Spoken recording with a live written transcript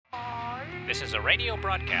This is a radio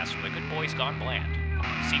broadcast from the Good Boys Gone Bland.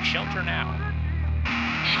 Seek shelter now.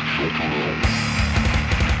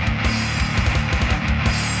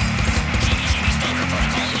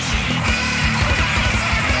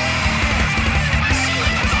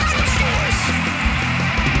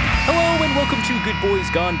 Hello and welcome to Good Boys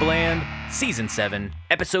Gone Bland, Season 7,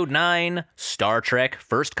 Episode 9, Star Trek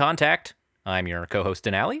First Contact. I'm your co-host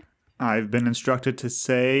Denali. I've been instructed to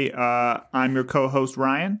say I'm your co-host,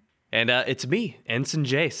 Ryan. And it's me, Ensign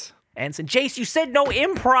Jace. Ensign Jace, you said no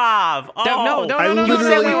improv. No. You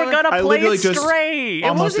said we were going to play it straight.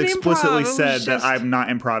 Almost wasn't explicitly improv, it was said that just- I'm not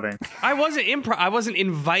improving. I wasn't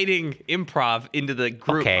inviting improv into the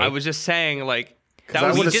group. Okay. I was just saying, like, that I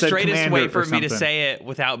was the would've said straightest commander way or for me to something. say it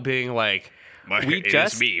without being like,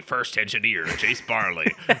 It's me, first engineer, Jace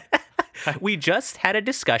Barley. We just had a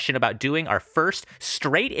discussion about doing our first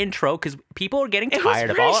straight intro because people are getting was tired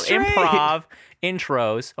of pretty all straight. improv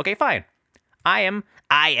intros. Okay, fine. I am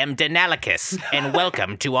Denalicus, and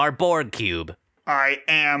welcome to our Borg Cube. I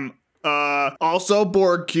am also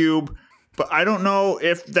Borg Cube, but I don't know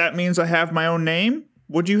if that means I have my own name.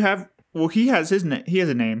 Would you have? Well, he has his name. He has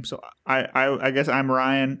a name, so I guess I'm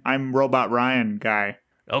Ryan. I'm Robot Ryan guy.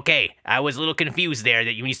 Okay, I was a little confused there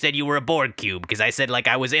that you said you were a Borg Cube because I said like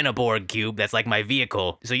I was in a Borg Cube. That's like my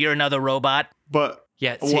vehicle. So you're another robot? But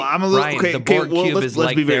Yeah, well, see, I'm a little Ryan, okay. the Borg well, Cube let's is be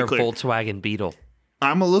like very their clear. Volkswagen Beetle.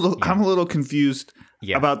 I'm a little confused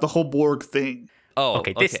Yeah. about the whole Borg thing. Oh,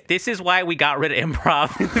 Okay, this is why we got rid of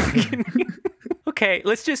improv. Okay,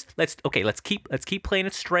 let's keep playing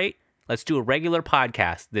it straight. Let's do a regular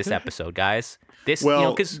podcast this episode, guys. This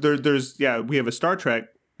Well, because there's we have a Star Trek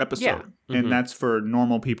episode, Yeah. and that's for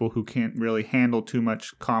normal people who can't really handle too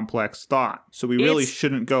much complex thought. So we really It's-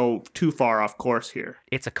 shouldn't go too far off course here.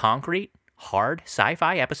 it's a concrete, hard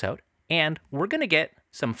sci-fi episode, and we're gonna get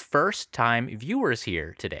some first-time viewers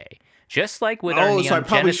here today. Just like with our Oh, Neon so I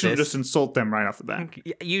probably Genesis. shouldn't just insult them right off the bat.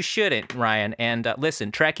 You shouldn't, Ryan. And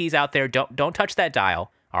listen, Trekkies out there, don't touch that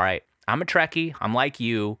dial. All right, I'm a Trekkie. I'm like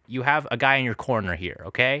you. You have a guy in your corner here,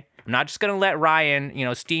 okay? I'm not just gonna let Ryan,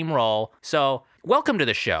 steamroll. So welcome to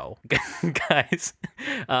the show, guys.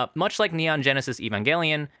 Much like Neon Genesis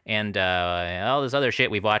Evangelion and all this other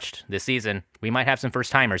shit we've watched this season, we might have some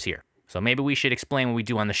first timers here. So maybe we should explain what we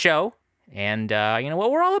do on the show and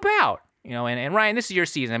what we're all about. And Ryan, this is your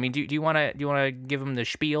season. I mean, do you want to give them the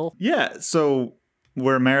spiel? Yeah, so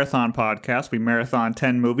we're a marathon podcast. We marathon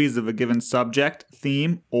 10 movies of a given subject,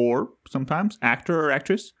 theme, or sometimes actor or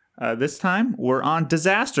actress. This time, we're on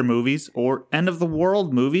disaster movies or end of the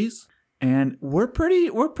world movies, and we're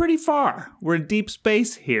pretty far. We're in deep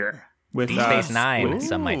space here with Deep Space Nine,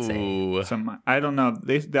 some might say. Ooh. I don't know.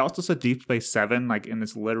 They also said Deep Space 7, like in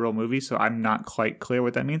this literal movie, so I'm not quite clear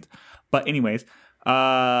what that means. But anyways,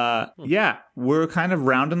 yeah, we're kind of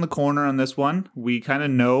rounding the corner on this one. We kind of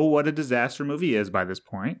know what a disaster movie is by this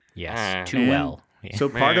point. Yes, too And well. Yeah. So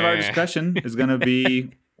part of our discussion is going to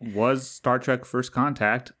be, was Star Trek First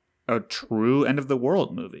Contact a true end of the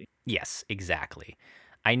world movie? Yes, exactly.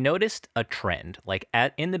 I noticed a trend. Like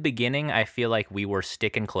in the beginning, I feel like we were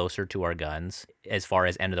sticking closer to our guns as far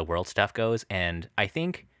as end of the world stuff goes, and I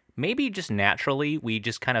think maybe just naturally we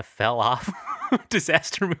just kind of fell off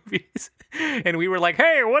disaster movies, and we were like,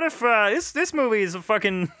 "Hey, what if this movie is a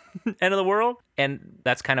fucking end of the world?" And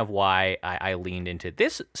that's kind of why I leaned into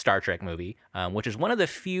this Star Trek movie, which is one of the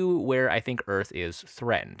few where I think Earth is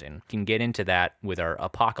threatened, and can get into that with our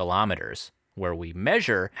apocalymeters, where we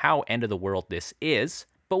measure how end of the world this is.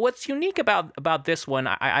 But what's unique about this one,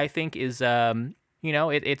 I think, is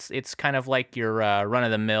it's kind of like your run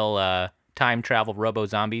of the mill time travel robo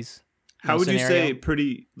zombies. How would you scenario. say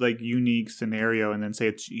pretty like unique scenario and then say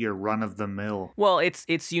it's your run of the mill? Well,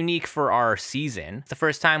 it's unique for our season. It's the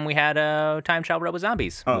first time we had a time travel robo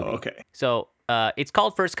zombies. Oh, movie. okay. So it's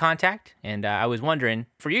called First Contact, and I was wondering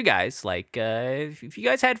for you guys, like, if you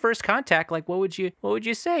guys had first contact, like, what would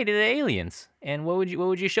you say to the aliens, and what would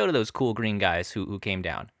you show to those cool green guys who came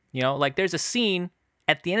down? Like there's a scene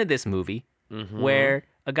at the end of this movie where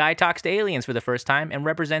a guy talks to aliens for the first time and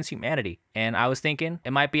represents humanity, and I was thinking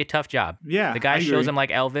it might be a tough job. Yeah, the guy I shows agree. him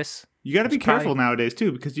like Elvis. You got to be It's probably- careful nowadays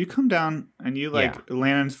too, because you come down and you land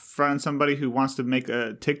in front of somebody who wants to make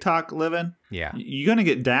a TikTok living. Yeah, You're gonna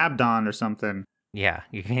get dabbed on or something. yeah,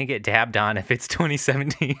 you're gonna get dabbed on if it's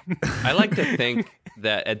 2017. I like to think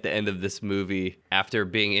that at the end of this movie, after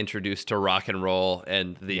being introduced to rock and roll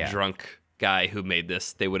and the Yeah. drunk guy who made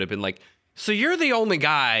this, they would have been like, "So you're the only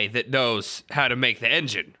guy that knows how to make the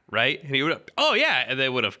engine, right?" And he would have, "Oh yeah," and they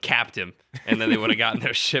would have capped him, and then they would have gotten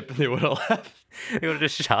their ship and they would have left. They would have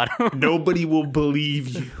just shot him. Nobody will believe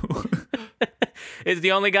you. Is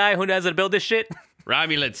the only guy who knows how to build this shit.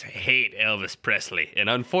 Romulans hate Elvis Presley, and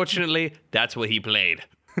unfortunately, that's what he played.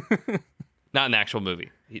 Not an actual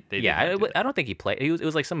movie. I don't think he played. It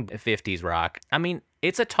was like some 50s rock. I mean,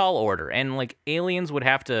 it's a tall order, and like aliens would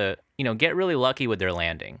have to, get really lucky with their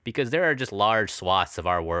landing because there are just large swaths of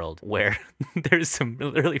our world where there's some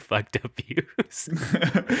really fucked up views.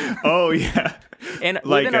 Oh yeah, and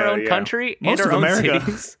like, within our own country most and our of own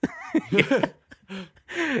America. cities.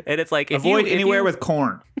 And it's like avoid anywhere with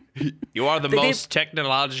corn. You are the most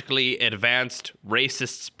technologically advanced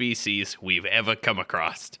racist species we've ever come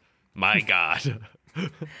across. My God.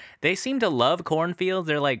 They seem to love cornfields.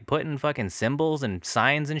 They're like putting fucking symbols and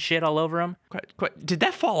signs and shit all over them. Did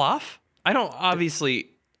that fall off? I don't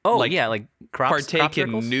obviously like crop partake in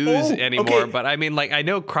circles? news anymore, okay. but I mean, like, I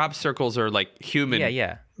know crop circles are like human.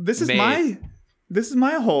 Yeah. This is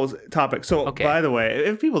my whole topic. So, Okay. by the way,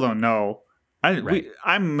 if people don't know,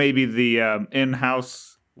 I'm maybe the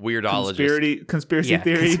in-house Weirdologist. conspiracy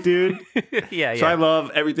theory dude. yeah. So I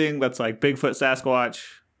love everything that's like Bigfoot, Sasquatch,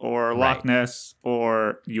 or Loch Ness,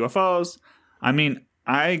 or UFOs. I mean,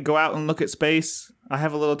 I go out and look at space. I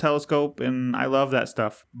have a little telescope, and I love that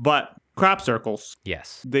stuff. But crop circles,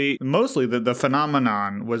 Yes. mostly the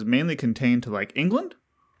phenomenon was mainly contained to like England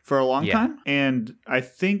for a long time, and I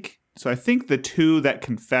think the two that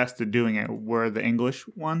confessed to doing it were the English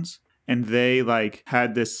ones. And they like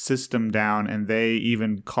had this system down, and they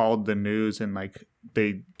even called the news, and like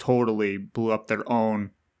they totally blew up their own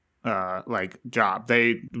like job.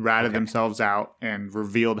 They ratted themselves out and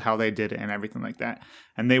revealed how they did it and everything like that.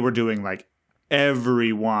 And they were doing like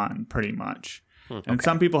everyone pretty much. And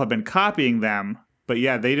some people have been copying them, but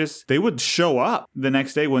yeah, they would show up the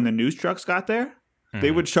next day when the news trucks got there. They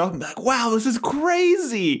would show up and be like, wow, this is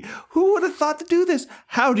crazy. Who would have thought to do this?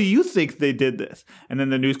 How do you think they did this? And then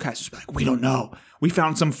the newscasters would be like, we don't know. We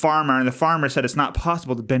found some farmer, and the farmer said it's not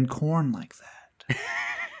possible to bend corn like that.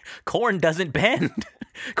 Corn doesn't bend.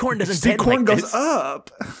 Corn doesn't See, bend corn like goes this. up.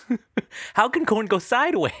 How can corn go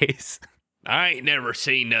sideways? I ain't never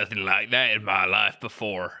seen nothing like that in my life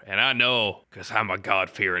before. And I know, because I'm a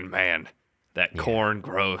God-fearing man, that corn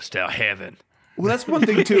grows to heaven. Well, that's one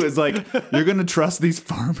thing, too, is like, you're going to trust these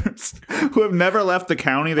farmers who have never left the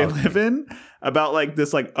county they live in about like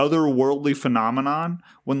this like otherworldly phenomenon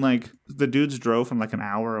when like the dudes drove from like an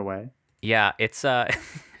hour away. Yeah, it's I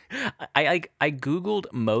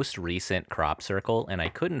Googled most recent crop circle and I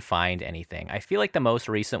couldn't find anything. I feel like the most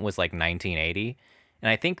recent was like 1980. And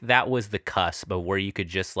I think that was the cusp of where you could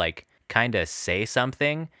just like kind of say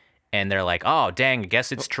something and they're like, oh, dang, I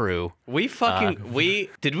guess it's true.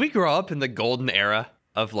 Did we grow up in the golden era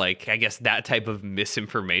of like, I guess that type of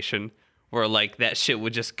misinformation where like that shit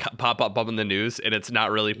would just pop up on the news and it's not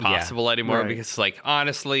really possible anymore because like,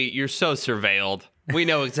 honestly, you're so surveilled. We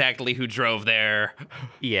know exactly who drove there.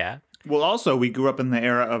 Yeah. Well, also, we grew up in the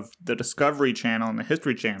era of the Discovery Channel and the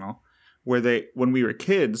History Channel where when we were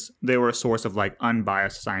kids, they were a source of like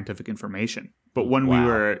unbiased scientific information. But when we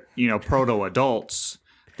were, proto-adults,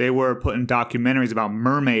 they were putting documentaries about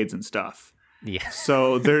mermaids and stuff. Yeah.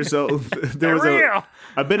 So there was a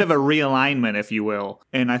bit of a realignment, if you will.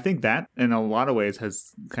 And I think that in a lot of ways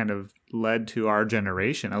has kind of led to our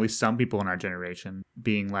generation, at least some people in our generation,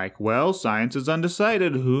 being like, well, science is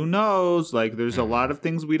undecided. Who knows? Like, there's a lot of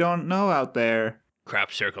things we don't know out there.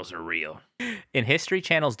 Crop circles are real. In History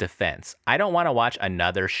Channel's defense, I don't want to watch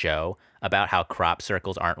another show about how crop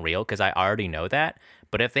circles aren't real because I already know that.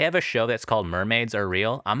 But if they have a show that's called Mermaids Are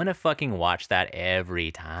Real, I'm going to fucking watch that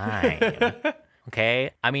every time.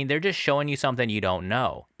 Okay? I mean, they're just showing you something you don't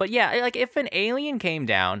know. But yeah, like if an alien came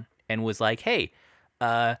down and was like, hey,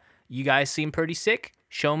 you guys seem pretty sick.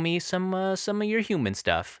 Show me some of your human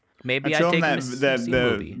stuff. Maybe I'd take them to see a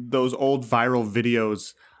movie. Those old viral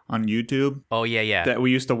videos on YouTube. Oh, yeah. That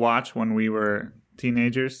we used to watch when we were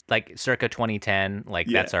teenagers. Like circa 2010, like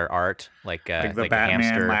that's our art. Like the like Batman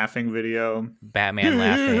hamster. Batman video. Batman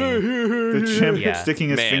laughing. The chimp sticking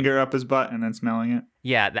his finger up his butt and then smelling it.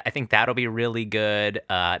 Yeah, I think that'll be really good.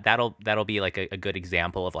 That'll be like a good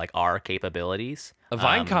example of like our capabilities. A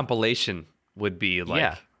Vine compilation would be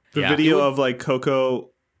like the video of like Coco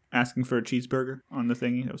asking for a cheeseburger on the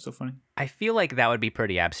thingy. That was so funny. I feel like that would be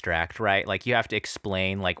pretty abstract, right? Like you have to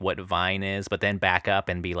explain like what Vine is, but then back up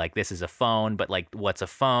and be like, this is a phone, but like what's a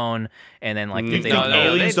phone? And then like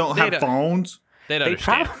aliens don't have phones. They don't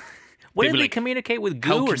understand. What if they communicate with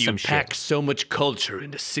goo or some shit? How can you pack so much culture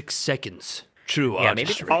into 6 seconds? True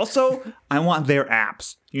artistry. Also, I want their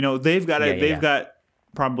apps. They've got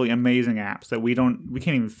probably amazing apps that we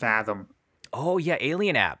can't even fathom. Oh yeah,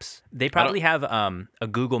 alien apps. They probably have a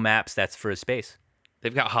Google Maps that's for space.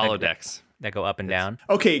 They've got holodecks that go up and down.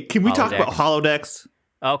 Okay, can we talk about holodecks?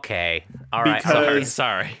 Okay. All right. Because-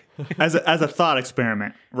 Sorry. as a thought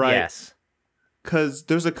experiment, right? Yes. Because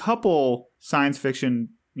there's a couple science fiction,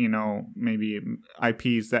 maybe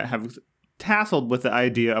IPs that have tasseled with the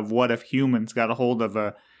idea of what if humans got a hold of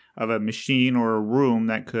a machine or a room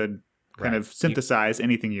that could kind Right. of synthesize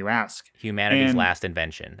anything you ask. Humanity's And- last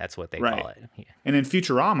invention. That's what they Right. call it. Yeah. And in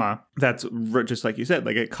Futurama, that's just like you said,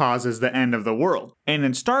 like it causes the end of the world. And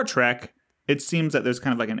in Star Trek, it seems that there's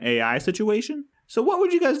kind of like an AI situation. So what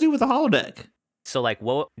would you guys do with a holodeck? So, like,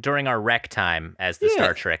 what during our rec time as the Yeah.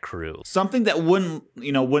 Star Trek crew? Something that wouldn't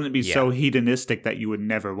be so hedonistic that you would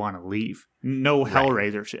never want to leave. No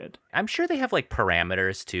Hellraiser shit. I'm sure they have like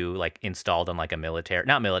parameters to like installed on like a military,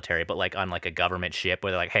 not military, but like on like a government ship where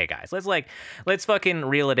they're like, hey guys, let's fucking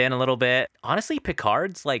reel it in a little bit. Honestly,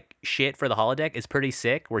 Picard's like shit for the holodeck is pretty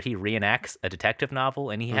sick, where he reenacts a detective novel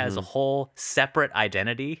and he has a whole separate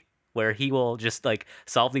identity where he will just like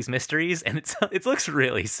solve these mysteries, and it looks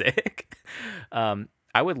really sick.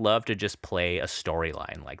 I would love to just play a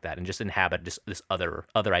storyline like that and just inhabit this other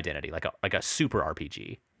identity, like a super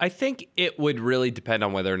RPG. I think it would really depend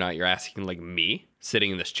on whether or not you're asking like me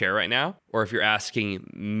sitting in this chair right now, or if you're asking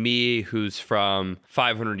me who's from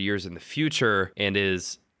 500 years in the future and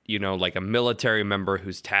is, like a military member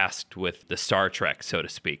who's tasked with the Star Trek, so to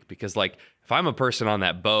speak. Because like if I'm a person on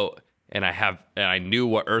that boat and I knew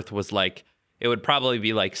what Earth was like, it would probably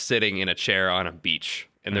be like sitting in a chair on a beach.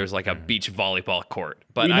 And there's like a beach volleyball court,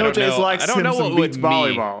 but I don't know. I don't know what would beach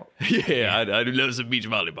volleyball. Yeah, I love some beach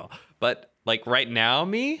volleyball. But like right now,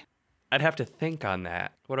 I'd have to think on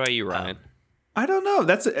that. What about you, Ryan? I don't know.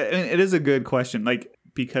 It is a good question. Like,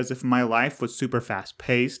 because if my life was super fast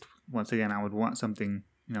paced, once again, I would want something,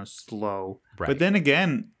 slow. Right. But then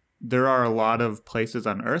again, there are a lot of places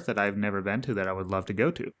on Earth that I've never been to that I would love to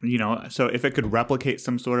go to. So if it could replicate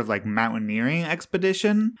some sort of like mountaineering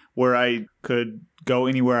expedition where I could go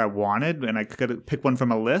anywhere I wanted and I could pick one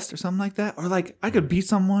from a list or something like that, or like I could be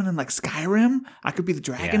someone in like Skyrim, I could be the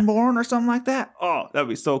Dragonborn or something like that. Oh, that'd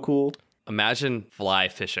be so cool. Imagine fly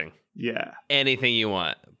fishing. Yeah. Anything you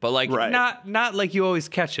want, but like Right. not like you always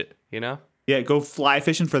catch it, Yeah, go fly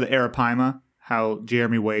fishing for the Arapaima, how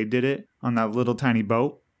Jeremy Wade did it on that little tiny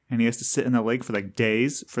boat. And he has to sit in the lake for like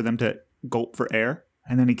days for them to gulp for air.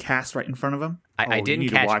 And then he casts right in front of him. I you didn't need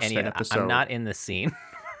to catch watch any that of that. episode. I'm not in the scene.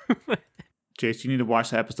 Jace, you need to watch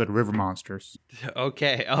that episode of River Monsters.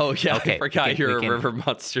 Okay. Oh yeah, Okay, I forgot we you're can- a River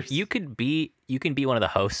Monsters. You can be one of the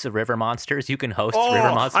hosts of River Monsters. You can host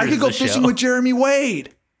River Monsters. I could go as a fishing show. with Jeremy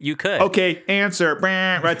Wade. You could. Okay, answer.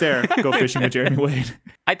 Right there. Go fishing with Jeremy Wade.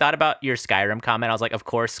 I thought about your Skyrim comment. I was like, of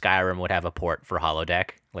course Skyrim would have a port for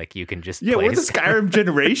holodeck. Like you can just Yeah, play we're the Skyrim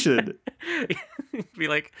generation. be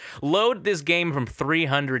like, load this game from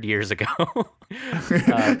 300 years ago.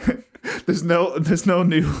 There's no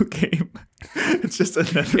new game. It's just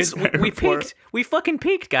another Skyrim we port. peaked. We fucking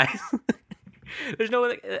peaked, guys. There's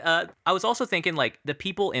no. I was also thinking like the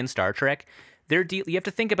people in Star Trek. You have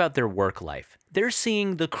to think about their work life. They're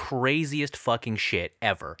seeing the craziest fucking shit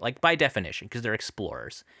ever, like by definition, because they're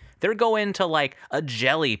explorers. They're going to like a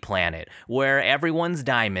jelly planet where everyone's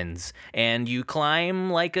diamonds and you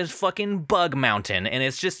climb like a fucking bug mountain and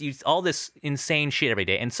it's just all this insane shit every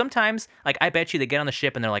day. And sometimes, like, I bet you they get on the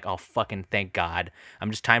ship and they're like, oh, fucking thank God.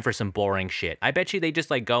 I'm just time for some boring shit. I bet you they just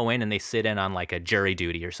like go in and they sit in on like a jury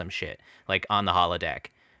duty or some shit, like on the holodeck.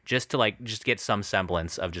 Just to get some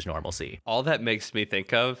semblance of just normalcy. All that makes me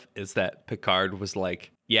think of is that Picard was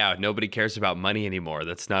like, yeah, nobody cares about money anymore.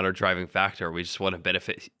 That's not our driving factor. We just want to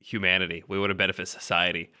benefit humanity. We want to benefit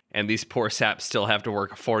society. And these poor saps still have to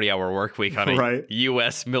work a 40-hour work week on a Right.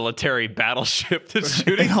 U.S. military battleship that's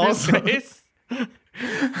shooting And through also- space.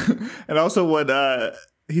 And also when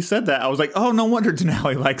he said that, I was like, oh, no wonder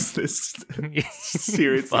Denali likes this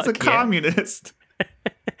series. It's a Fuck yeah. communist.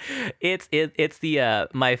 It's the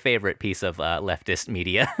my favorite piece of leftist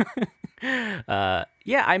media.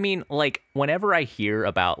 Yeah, I mean, like whenever I hear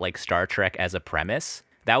about like Star Trek as a premise,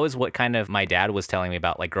 that was what kind of my dad was telling me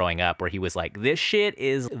about like growing up, where he was like, this shit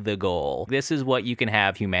is the goal. This is what you can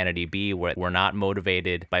have humanity be, where we're not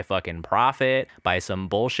motivated by fucking profit, by some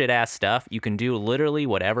bullshit ass stuff. You can do literally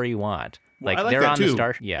whatever you want. Like, I like they're that on too. the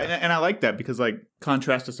Star. Yeah. And I like that because, like,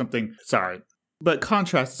 contrast to something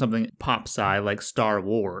pop sci like Star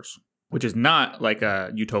Wars, which is not like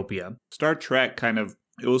a utopia. Star Trek kind of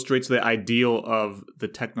illustrates the ideal of the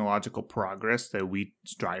technological progress that we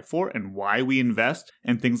strive for and why we invest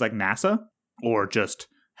in things like NASA or just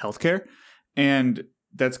healthcare. And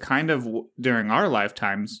that's kind of during our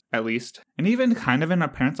lifetimes, at least, and even kind of in our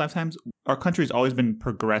parents' lifetimes, our country's always been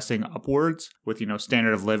progressing upwards with,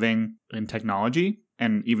 standard of living and technology.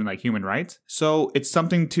 and even like human rights. So it's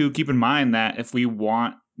something to keep in mind that if we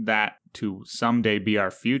want that to someday be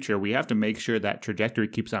our future, we have to make sure that trajectory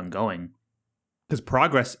keeps on going. Because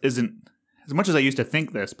progress isn't, as much as I used to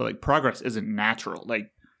think this, but like progress isn't natural.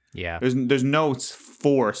 Like, Yeah. there's no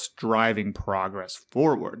force driving progress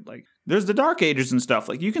forward. Like, there's the Dark Ages and stuff.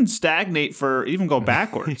 Like, you can stagnate for even go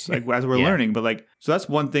backwards, like as we're Yeah. learning. But like, so that's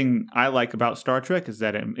one thing I like about Star Trek is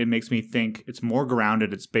that it makes me think it's more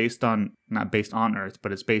grounded. It's based on, not based on Earth,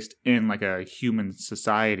 but it's based in like a human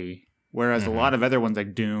society. Whereas a lot of other ones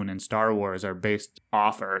like Dune and Star Wars are based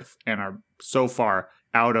off Earth and are so far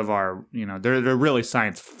out of our, they're really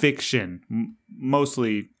science fiction,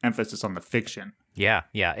 mostly emphasis on the fiction. Yeah,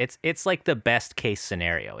 it's like the best case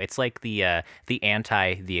scenario. It's like the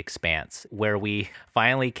anti The Expanse, where we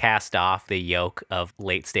finally cast off the yoke of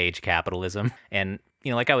late stage capitalism. And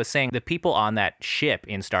like I was saying, the people on that ship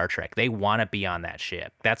in Star Trek, they want to be on that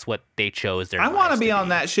ship. That's what they chose their. I want lives to be on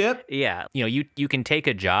that ship. Yeah, you can take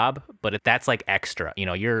a job, but that's like extra.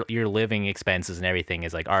 Your living expenses and everything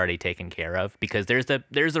is like already taken care of because there's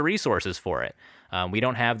the resources for it. We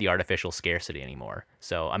don't have the artificial scarcity anymore.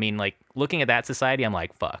 So I mean, like looking at that society, I'm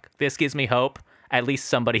like, fuck, this gives me hope. At least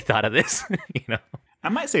somebody thought of this. I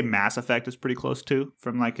might say Mass Effect is pretty close too,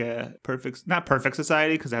 from like a not perfect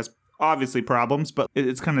society because it has obviously problems, but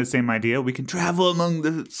it's kind of the same idea. We can travel among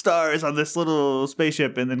the stars on this little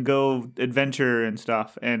spaceship and then go adventure and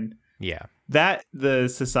stuff. And Yeah. that the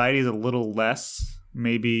society is a little less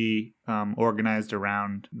maybe organized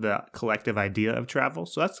around the collective idea of travel.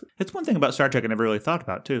 So it's one thing about Star Trek I never really thought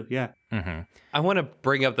about too. Yeah. Mm-hmm. I want to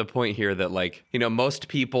bring up the point here that, like, most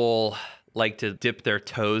people like to dip their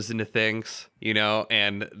toes into things,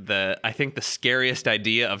 and I think the scariest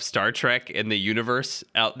idea of Star Trek in the universe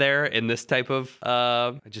out there in this type of,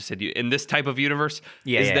 in this type of universe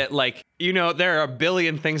is that, like, there are a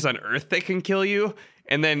billion things on Earth that can kill you.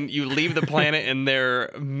 And then you leave the planet and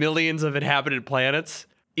there are millions of inhabited planets,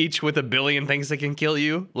 each with a billion things that can kill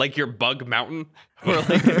you, like your Bug Mountain or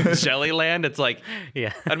like Jellyland. It's like,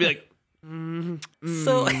 Yeah. I'd be like,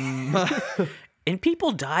 So, and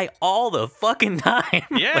people die all the fucking time.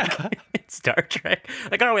 yeah. Like, in Star Trek.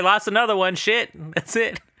 Like, oh, we lost another one. Shit. That's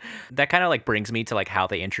it. That kind of like brings me to like how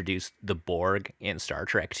they introduced the Borg in Star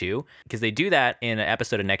Trek too. Because they do that in an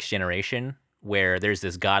episode of Next Generation where there's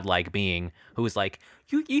this godlike being who's like,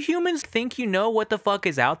 you humans think you know what the fuck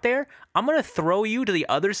is out there? I'm going to throw you to the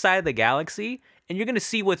other side of the galaxy and you're going to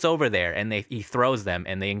see what's over there. And he throws them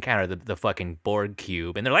and they encounter the fucking Borg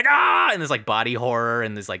cube and they're like, ah! And there's like body horror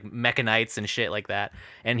and there's like mechanites and shit like that.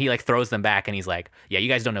 And he like throws them back and he's like, yeah, you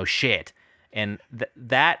guys don't know shit. And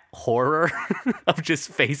that horror of just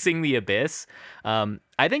facing the abyss,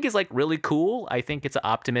 I think is like really cool. I think it's an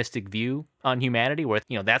optimistic view on humanity where,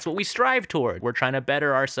 that's what we strive toward. We're trying to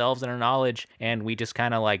better ourselves and our knowledge. And we just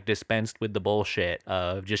kind of like dispensed with the bullshit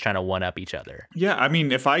of just trying to one up each other. Yeah, I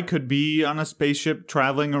mean, if I could be on a spaceship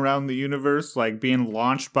traveling around the universe, like being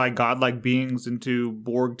launched by godlike beings into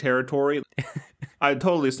Borg territory, I'd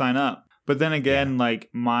totally sign up. But then again, like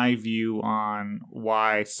my view on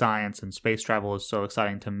why science and space travel is so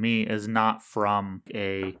exciting to me is not from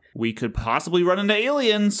we could possibly run into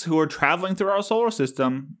aliens who are traveling through our solar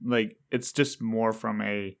system. Like it's just more from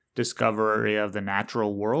a discovery of the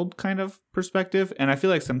natural world kind of perspective. And I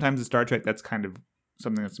feel like sometimes in Star Trek, that's kind of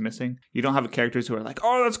something that's missing. You don't have characters who are like,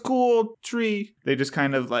 oh, that's cool, tree. They just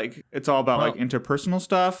kind of like, it's all about like interpersonal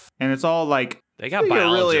stuff. And it's all like, They got you're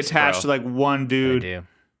biologists, really attached bro. to like one dude. They do.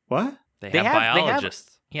 What? They have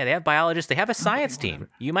biologists. Yeah, they have biologists. They have a science team.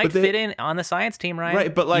 You might fit in on the science team, Ryan.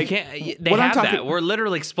 Right, but like, They have that. We're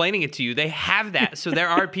literally explaining it to you. They have that. So there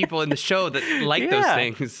are people in the show that like those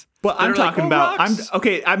things. But They're I'm like, talking "Oh, about. rocks."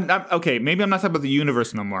 I'm okay. Maybe I'm not talking about the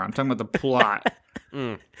universe no more. I'm talking about the plot.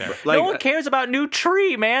 Fair. Like, No one cares about new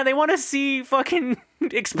tree, man. They want to see fucking well,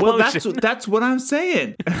 explosion. that's what I'm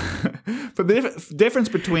saying. But the difference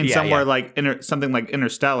between somewhere yeah. like something like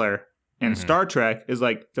Interstellar and Star Trek is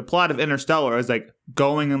like the plot of Interstellar is like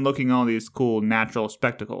going and looking at all these cool natural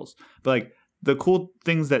spectacles. But like the cool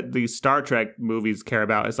things that these Star Trek movies care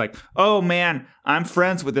about is like, oh man, I'm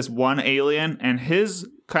friends with this one alien and his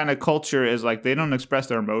kind of culture is like they don't express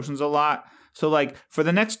their emotions a lot. So like for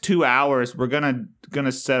the next 2 hours, we're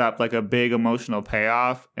gonna set up like a big emotional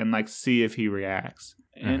payoff and like see if he reacts.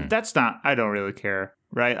 And that's not, I don't really care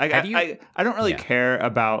right? Like, Have you- I don't really Yeah. care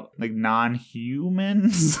about like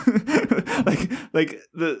non-humans, like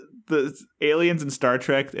the aliens in Star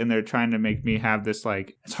Trek, and they're trying to make me have this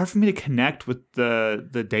like. It's hard for me to connect with the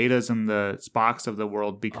Datas and the Spocks of the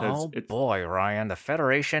world because it's. boy, Ryan, the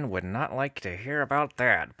Federation would not like to hear about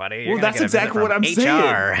that, buddy. Well, that's exactly what I'm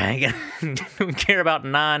saying. saying. Don't care about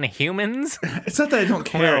non-humans. It's not that I don't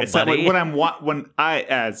care. Well, it's that like, buddy. when I,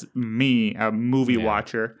 as me, a movie Yeah.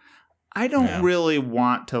 watcher, I don't Yeah. really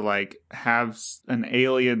want to like have an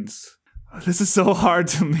alien's. This is so hard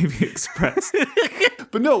to maybe express.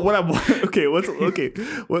 But no, what I'm okay. Let's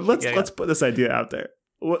Yeah. let's put this idea out there.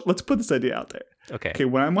 Let's put this idea out there. Okay. Okay,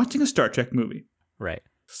 when I'm watching a Star Trek movie, Right.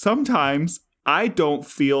 sometimes I don't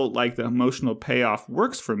feel like the emotional payoff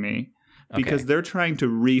works for me because Okay. they're trying to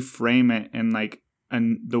reframe it in like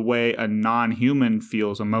the way a non-human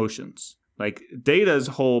feels emotions. Like Data's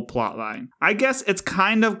whole plot line. I guess it's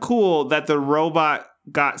kind of cool that the robot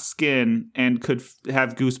got skin and could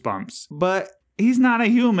have goosebumps, but he's not a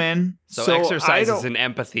human. So, I exercises don't- in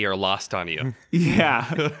empathy are lost on you.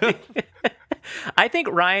 Yeah. I think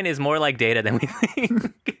Ryan is more like Data than we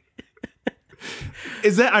think.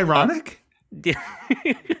 Is that ironic?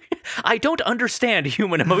 I don't understand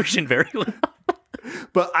human emotion very well.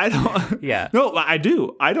 But I don't. Yeah. No, I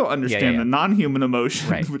do. I don't understand yeah. the non-human emotion,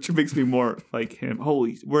 Right. which makes me more like him.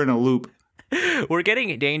 Holy, we're in a loop. We're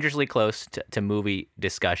getting dangerously close to movie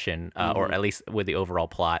discussion, or at least with the overall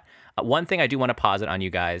plot. One thing I do want to posit on you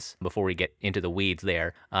guys before we get into the weeds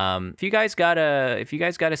there. If you guys got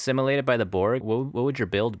assimilated by the Borg, what would your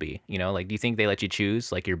build be? You know, like, do you think they let you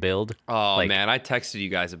choose like your build? Oh Like- man, I texted you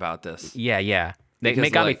guys about this. Yeah. They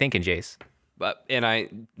Because, got me like- thinking, Jace. And I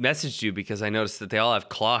messaged you because I noticed that they all have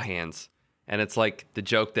claw hands. And it's like the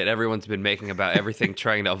joke that everyone's been making about everything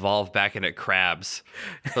trying to evolve back into crabs.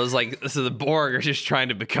 So it's like, so the Borg are just trying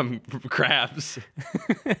to become crabs.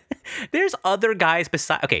 There's other guys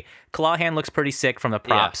besides. Okay, Clawhand looks pretty sick from the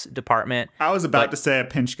props department. I was about to say a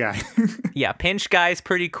pinch guy. Yeah, Pinch Guy's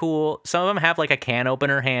pretty cool. Some of them have like a can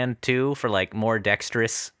opener hand too for like more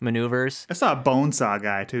dexterous maneuvers. I saw a bone saw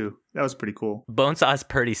guy too. That was pretty cool. Bonesaw's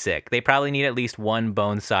pretty sick. They probably need at least one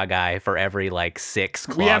Bonesaw guy for every like 6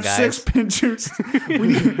 claw We have guys. 6 pinchers. we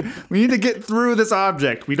need to get through this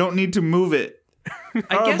object. We don't need to move it.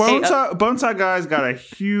 I guess Bone saw guy's got a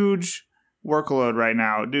huge workload right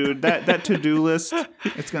now, dude. That to-do list,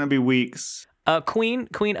 it's gonna be weeks. Queen.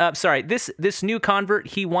 Sorry, this new convert.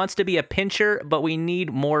 He wants to be a pincher, but we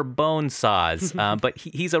need more bone saws. But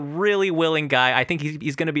he's a really willing guy. I think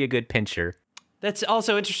he's going to be a good pincher. That's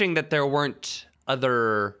also interesting that there weren't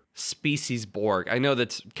other species Borg. I know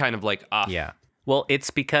that's kind of like off. Yeah. Well, it's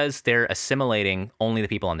because they're assimilating only the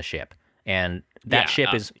people on the ship, and that ship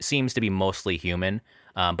seems to be mostly human.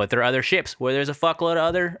 But there are other ships where there's a fuckload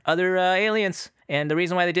of other aliens. And the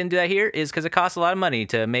reason why they didn't do that here is because it costs a lot of money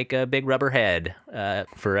to make a big rubber head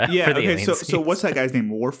for the aliens. So what's that guy's name?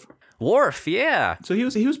 Worf. Worf, yeah. So he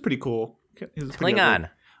was pretty cool. He was pretty Klingon. good.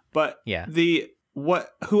 But Yeah.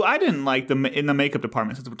 who I didn't like in the makeup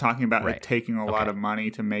department, since we're talking about like Right. taking a lot Okay. of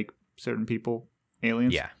money to make certain people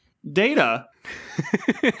aliens. Yeah. Data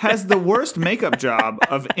has the worst makeup job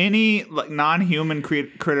of any like non-human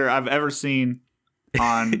critter I've ever seen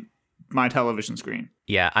on my television screen.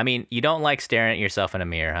 Yeah, I mean, you don't like staring at yourself in a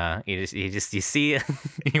mirror, huh? You see it,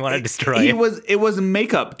 you want to destroy It it. was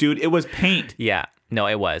makeup, dude. It was paint. Yeah, no,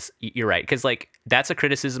 it was. You're right, because like that's a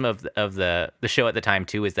criticism of the show at the time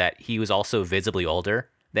too, is that he was also visibly older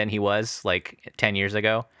than he was like 10 years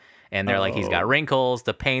ago, and they're like he's got wrinkles,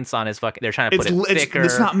 the paint's on his fucking. They're trying to put it thicker.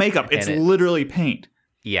 It's not makeup. It's and literally paint.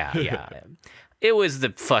 Yeah. It was the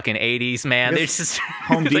fucking 80s, man. There's just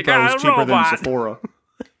Home it's like, Depot is cheaper than robot. Sephora.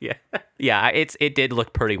 Yeah. It did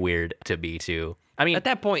look pretty weird to be too. I mean, At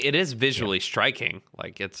that point, it is visually striking.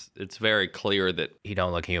 Like it's very clear that he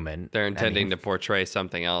don't look human. they're I mean, intending to portray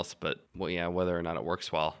something else, but whether or not it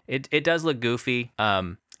works well. It does look goofy.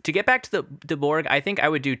 To get back to the Borg, I think I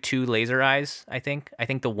would do 2 laser eyes. I think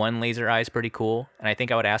the 1 laser eye is pretty cool, and I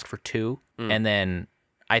think I would ask for 2, and then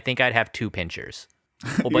I think I'd have 2 pinchers.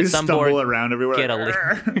 Well, You just some stumble Borg around everywhere. get a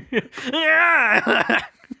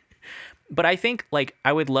But I think like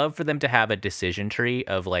I would love for them to have a decision tree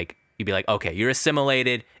of like you'd be like, okay, you're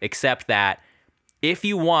assimilated, accept that. If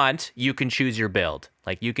you want, you can choose your build.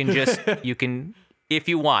 Like you can just if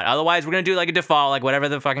you want. Otherwise, we're gonna do like a default, like whatever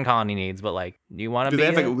the fucking colony needs. But like, do you want to Do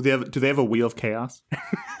be? do they have a wheel of chaos?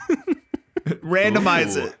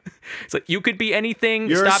 Randomize it. It's like you could be anything.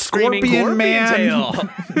 You're Stop a scorpion screaming, man. Tail.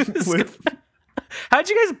 With- How'd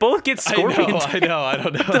you guys both get scorpion? I know. I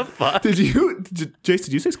don't know. Jace?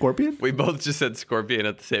 Did you say scorpion? We both just said scorpion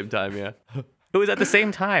at the same time. Yeah. It was at the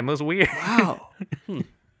same time. It was weird. Wow.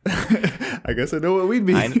 I guess I know what we'd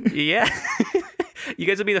be. Yeah. You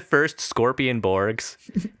guys would be the first Scorpion Borgs.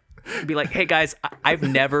 Be like, hey guys, I've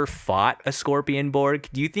never fought a Scorpion Borg.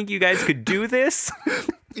 Do you think you guys could do this?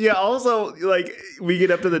 Yeah. Also, like, we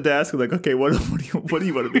get up to the desk. We're like, okay, what do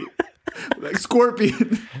you want to be? Like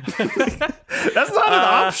Scorpion. That's not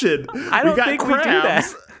an option. I don't think we do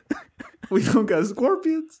that. We don't got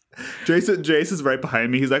scorpions. Jason's right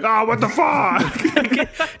behind me. He's like, oh, what the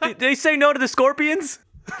fuck? Did they say no to the Scorpions?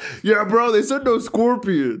 Yeah, bro, they said no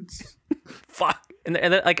scorpions. Fuck. And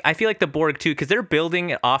like, I feel like the Borg too, because they're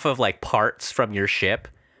building it off of like parts from your ship.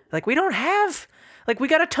 Like, we don't have, like, we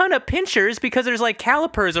got a ton of pinchers because there's like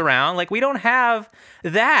calipers around. Like, we don't have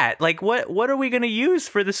that. Like, what are we gonna use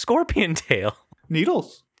for the Scorpion tail?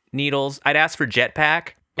 Needles. I'd ask for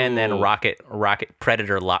jetpack. And then rocket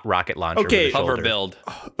Predator rocket launcher. Okay, with the Hover shoulder. build.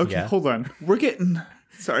 Okay, Yeah. hold on. We're getting.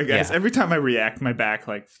 Sorry, guys. Yeah. Every time I react, my back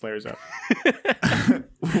like flares up.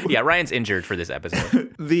 Yeah, Ryan's injured for this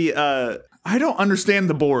episode. I don't understand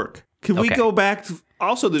the Borg. Can we Okay. go back to?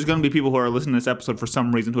 Also, there's going to be people who are listening to this episode for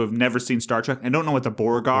some reason who have never seen Star Trek and don't know what the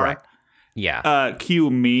Borg are. Right. Yeah. Cue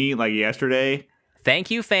me like yesterday.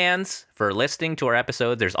 Thank you, fans, for listening to our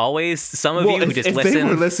episode. There's always some of Well, you who if, just if listen. they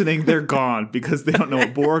were listening, they're gone because they don't know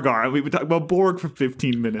what Borg are. We've been talking about Borg for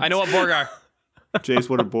 15 minutes. I know what Borg are. Jace,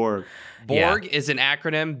 what are Borg? Borg is an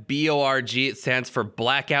acronym, BORG. It stands for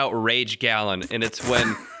Blackout Rage Gallon, and it's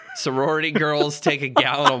when sorority girls take a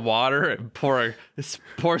gallon of water and pour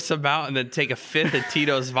some out, and then take a fifth of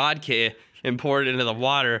Tito's vodka and pour it into the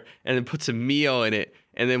water, and then put some Mio in it,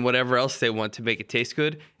 and then whatever else they want to make it taste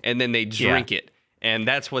good, and then they drink it. And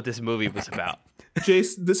that's what this movie was about.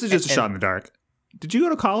 Jace, this is just a shot in the dark. Did you go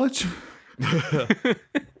to college?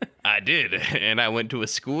 I did, and I went to a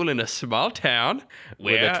school in a small town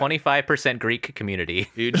with where a 25% Greek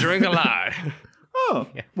community. you drink a lot. Oh,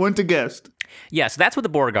 wouldn't have guessed. Yeah, so that's what the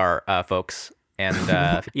Borg are, folks. And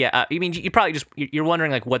I mean, you probably you're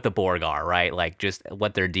wondering like what the Borg are, right? Like just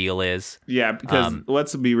what their deal is. Yeah, because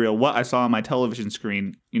let's be real. What I saw on my television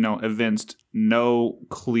screen, evinced no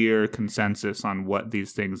clear consensus on what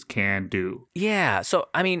these things can do. Yeah, so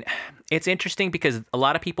I mean, it's interesting because a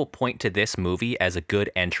lot of people point to this movie as a good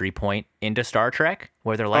entry point into Star Trek,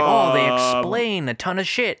 where they're like, oh, they explain a ton of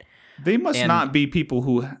shit. They must not be people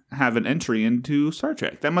who have an entry into Star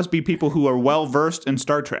Trek. That must be people who are well versed in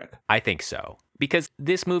Star Trek. I think so. Because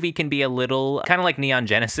this movie can be a little kind of like Neon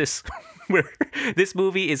Genesis, where this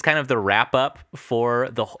movie is kind of the wrap up for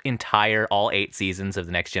the entire all 8 seasons of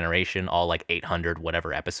The Next Generation, all like 800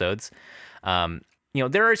 whatever episodes.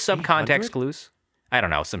 There are some context clues. I don't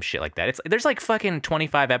know, some shit like that. There's like fucking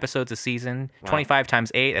 25 episodes a season. Wow. 25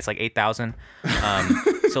 times 8, that's like 8,000.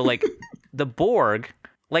 So like the Borg,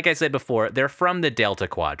 like I said before, they're from the Delta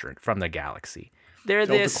Quadrant, from the galaxy. They're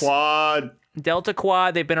Delta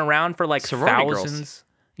Quad. They've been around for like sorority thousands. Girls.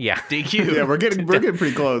 Yeah. DQ. Yeah, we're getting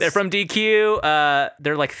pretty close. They're from DQ.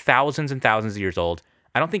 They're like thousands and thousands of years old.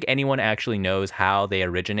 I don't think anyone actually knows how they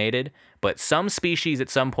originated, but some species at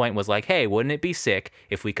some point was like, hey, wouldn't it be sick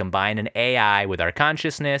if we combine an AI with our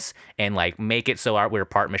consciousness and like make it so we're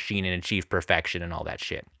part machine and achieve perfection and all that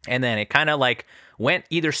shit. And then it kind of like went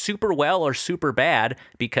either super well or super bad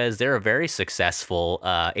because they're a very successful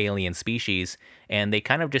alien species, and they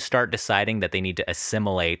kind of just start deciding that they need to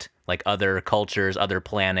assimilate like other cultures, other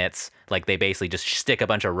planets. Like they basically just stick a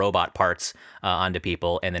bunch of robot parts onto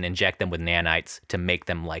people and then inject them with nanites to make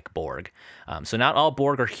them like Borg. So not all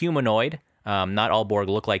Borg are humanoid. Not all Borg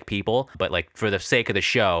look like people, but like for the sake of the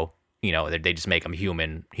show, they just make them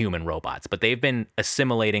human robots. But they've been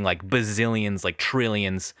assimilating like bazillions, like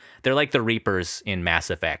trillions. They're like the Reapers in Mass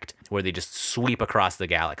Effect, where they just sweep across the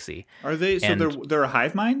galaxy. Are they? So they're a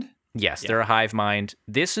hive mind? Yes, they're a hive mind.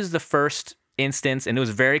 This is the first instance, and it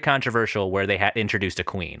was very controversial, where they had introduced a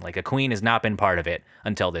queen. Like a queen has not been part of it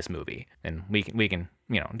until this movie, and we can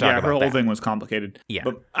talk about her whole that. thing was complicated. Yeah,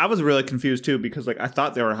 but I was really confused too because like I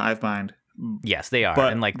thought they were a hive mind. Yes, they are,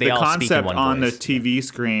 but and like they all speak in one voice. The concept on the TV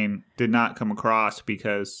screen did not come across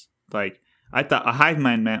because like I thought a hive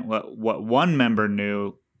mind meant what one member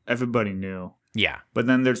knew, everybody knew. Yeah. But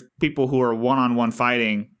then there's people who are one-on-one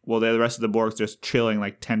fighting while the rest of the Borg's just chilling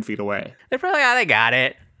like 10 feet away. They're probably, they got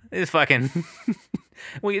it. It's fucking...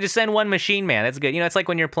 Well, you just send one machine man. That's good. It's like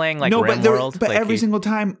when you're playing like RimWorld. But every single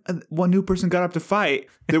time one new person got up to fight,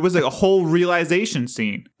 there was like a whole realization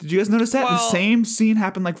scene. Did you guys notice that? The same scene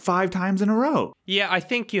happened like 5 times in a row. Yeah, I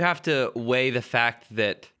think you have to weigh the fact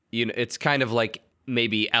that, it's kind of like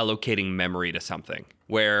maybe allocating memory to something,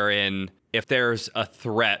 wherein if there's a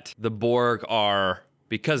threat, the Borg are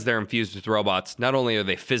because they're infused with robots, not only are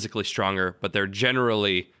they physically stronger, but they're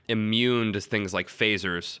generally immune to things like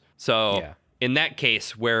phasers. So in that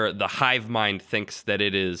case, where the hive mind thinks that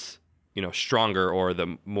it is, stronger or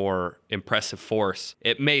the more impressive force,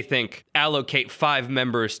 it may think allocate 5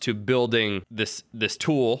 members to building this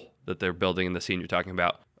tool that they're building in the scene you're talking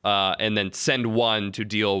about, and then send 1 to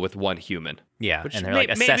deal with 1 human. Yeah, and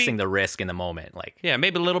they're assessing the risk in the moment,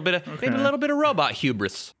 maybe a little bit of robot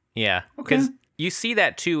hubris. Yeah, because you see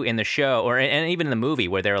that too in the show, and even in the movie,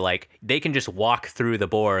 where they're like, they can just walk through the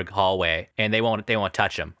Borg hallway and they won't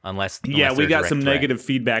touch them unless we got some negative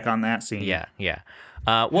feedback on that scene. Yeah.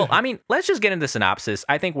 Well, I mean, let's just get into the synopsis.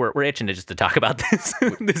 I think we're itching to talk about this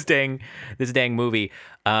this dang movie,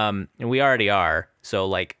 and we already are.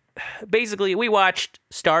 So basically, we watched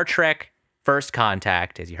Star Trek First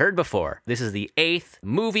Contact, as you heard before. This is the 8th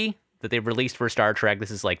movie that they've released for Star Trek. This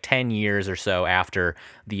is 10 years or so after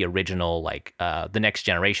the original, the Next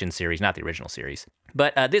Generation series, not the original series.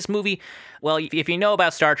 But this movie, well, if you know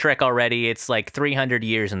about Star Trek already, it's 300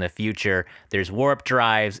 years in the future. There's warp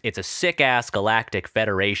drives. It's a sick-ass galactic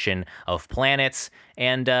federation of planets.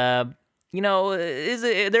 And, they're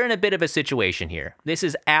in a bit of a situation here. This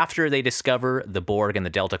is after they discover the Borg in the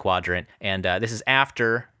Delta Quadrant. And this is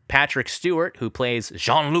after Patrick Stewart, who plays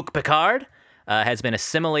Jean-Luc Picard, has been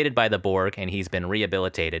assimilated by the Borg, and he's been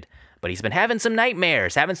rehabilitated. But he's been having some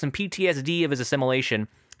nightmares, having some PTSD of his assimilation.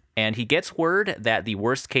 And he gets word that the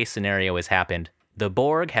worst case scenario has happened. The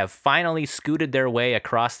Borg have finally scooted their way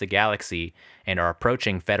across the galaxy and are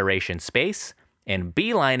approaching Federation space and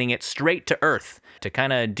beelining it straight to Earth to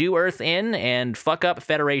kind of do Earth in and fuck up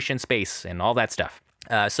Federation space and all that stuff.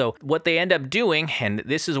 So what they end up doing, and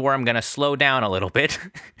this is where I'm going to slow down a little bit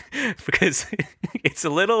because it's a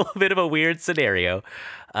little bit of a weird scenario.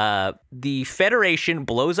 The Federation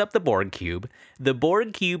blows up the Borg cube. The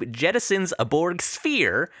Borg cube jettisons a Borg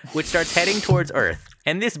sphere, which starts heading towards Earth.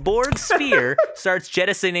 And this Borg sphere starts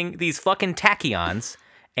jettisoning these fucking tachyons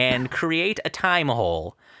and create a time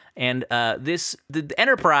hole. And the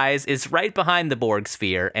Enterprise is right behind the Borg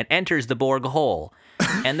sphere and enters the Borg hole.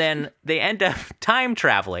 And then they end up time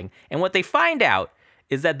traveling. And what they find out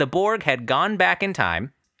is that the Borg had gone back in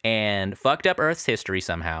time and fucked up Earth's history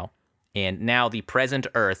somehow. And now the present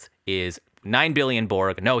Earth is 9 billion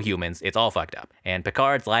Borg, no humans. It's all fucked up. And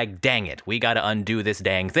Picard's like, dang it, we got to undo this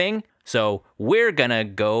dang thing. So we're going to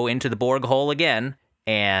go into the Borg hole again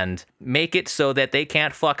and make it so that they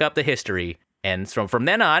can't fuck up the history. And from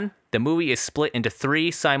then on, the movie is split into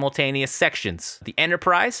 3 simultaneous sections. The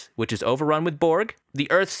Enterprise, which is overrun with Borg. The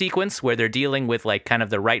Earth sequence, where they're dealing with kind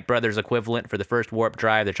of the Wright brothers equivalent for the first warp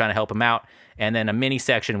drive. They're trying to help them out. And then a mini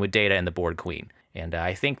section with Data and the Borg Queen. And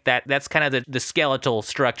I think that's kind of the skeletal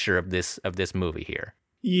structure of this movie here.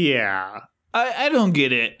 Yeah. I don't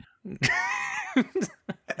get it.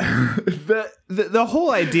 the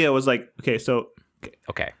whole idea was okay, so...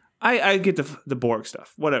 Okay. I get the Borg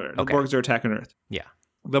stuff. Whatever. The Borgs are attacking Earth. Yeah.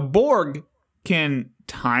 The Borg can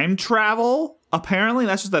time travel. Apparently,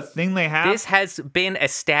 that's just a thing they have. This has been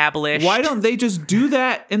established. Why don't they just do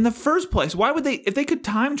that in the first place? Why would they, if they could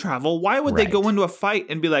time travel, why would they go into a fight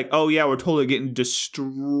and be like, oh yeah, we're totally getting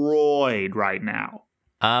destroyed right now?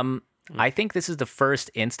 I think this is the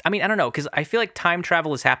first I mean, I don't know, because I feel like time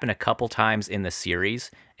travel has happened a couple times in the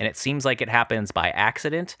series, and it seems like it happens by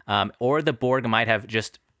accident, or the Borg might have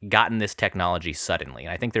just gotten this technology suddenly,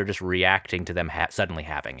 and I think they're just reacting to them suddenly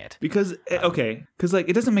having it. Because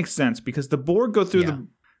it doesn't make sense because the Borg go through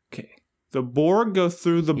the Borg go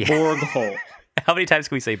through the Borg hole. How many times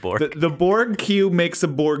can we say Borg? The Borg cube makes a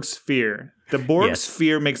Borg sphere. The Borg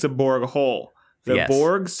sphere makes a Borg hole. The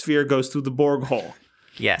Borg sphere goes through the Borg hole.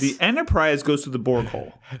 Yes. The Enterprise goes through the Borg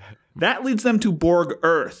hole. That leads them to Borg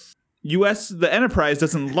Earth. The Enterprise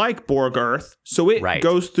doesn't like Borg Earth, so it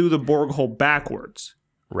goes through the Borg hole backwards.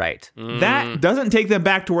 Right. That doesn't take them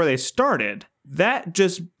back to where they started. That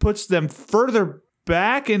just puts them further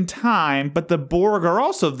back in time, but the Borg are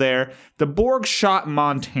also there. The Borg shot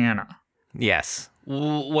Montana. Yes.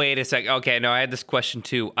 Wait a sec. Okay, no, I had this question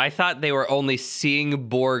too. I thought they were only seeing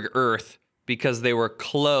Borg Earth because they were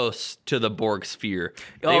close to the Borg sphere.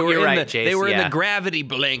 You're right, Jace. They were in the gravity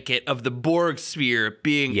blanket of the Borg sphere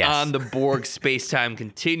being on the Borg space-time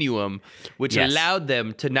continuum, which allowed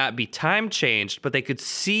them to not be time changed, but they could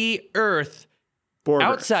see Earth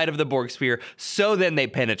outside of the Borg sphere, so then they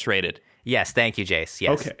penetrated. Yes, thank you, Jace.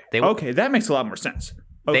 Yes. Okay, that makes a lot more sense.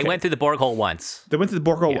 Okay. They went through the Borg hole once. They went to the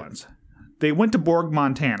Borg hole once. They went to Borg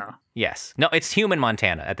Montana. Yes. No, it's human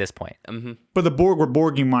Montana at this point. Mm-hmm. But the Borg were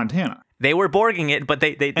Borging Montana. They were Borging it, but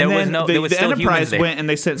there And was then no. There was the still humans Enterprise there. went and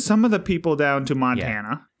they sent some of the people down to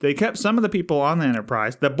Montana. They kept some of the people on the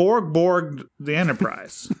Enterprise. The Borged the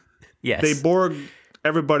Enterprise. Yes. They Borged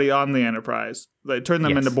everybody on the Enterprise. They turned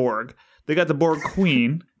them Yes. into Borg. They got the Borg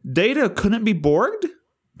Queen. Data couldn't be Borged?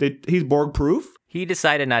 He's Borg proof? He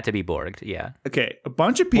decided not to be Borged. Yeah. Okay, a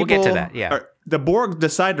bunch of people. We'll get to that, yeah. The Borg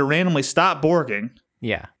decide to randomly stop Borging.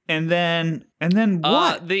 Yeah. And then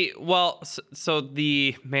what? This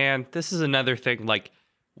is another thing. Like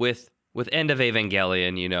with End of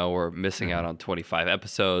Evangelion, we're missing out on 25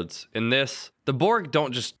 episodes. In this, the Borg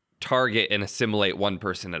don't just target and assimilate one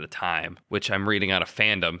person at a time, which I'm reading out of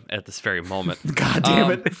fandom at this very moment. God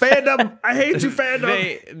damn it, fandom! I hate you,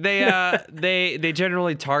 fandom. They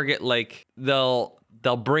generally target, like, they'll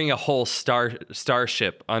bring a whole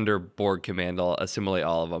starship under Borg command. They'll assimilate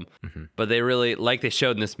all of them. Mm-hmm. But they really, like they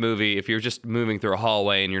showed in this movie, if you're just moving through a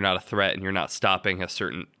hallway and you're not a threat and you're not stopping a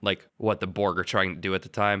certain, like, what the Borg are trying to do at the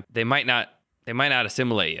time, they might not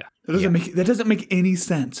assimilate you. That doesn't make any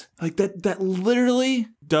sense. Like that literally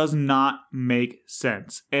does not make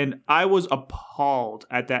sense. And I was appalled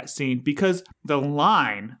at that scene because the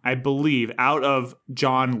line, I believe, out of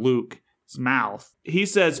John Luke's mouth, he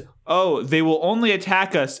says, "Oh, they will only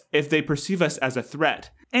attack us if they perceive us as a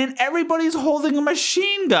threat." And everybody's holding a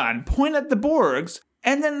machine gun pointed at the Borgs.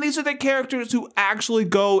 And then these are the characters who actually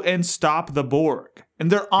go and stop the Borg. And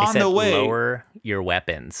they're on the way. Lower your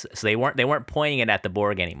weapons. So they weren't pointing it at the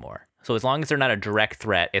Borg anymore. So as long as they're not a direct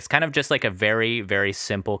threat, it's kind of just like a very, very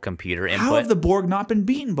simple computer input. How have the Borg not been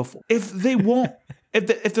beaten before? If they won't,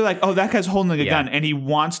 if they're like, oh, that guy's holding a gun and he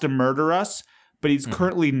wants to murder us, but he's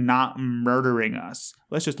currently not murdering us,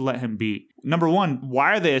 let's just let him be. Number one,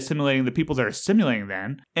 why are they assimilating the people that are simulating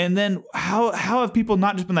then? And then how have people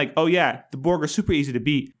not just been like, oh yeah, the Borg are super easy to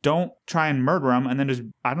beat. Don't try and murder them and then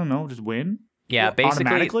just win? Yeah, basically.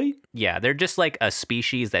 Automatically? Yeah, they're just like a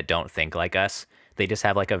species that don't think like us. They just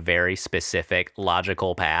have like a very specific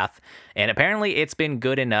logical path. And apparently it's been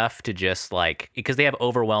good enough to just like, because they have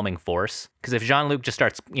overwhelming force. Because if Jean-Luc just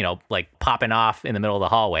starts, like popping off in the middle of the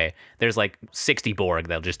hallway, there's like 60 Borg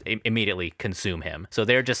that'll just immediately consume him. So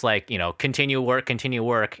they're just like, continue work.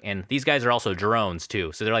 And these guys are also drones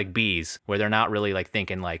too. So they're like bees, where they're not really like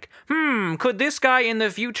thinking like, could this guy in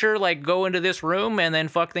the future like go into this room and then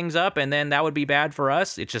fuck things up and then that would be bad for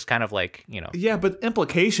us? It's just kind of like, Yeah, but the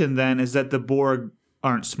implication then is that the Borg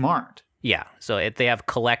aren't smart. Yeah, so they have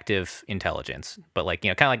collective intelligence, but like,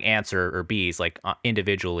 kind of like ants or bees, like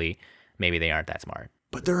individually, maybe they aren't that smart.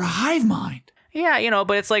 But they're a hive mind. Yeah,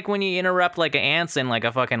 but it's like when you interrupt like ants in like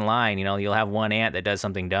a fucking line, you'll have one ant that does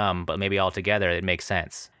something dumb, but maybe all together it makes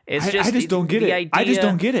sense. I just don't get it. I just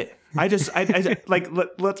don't get it. I just like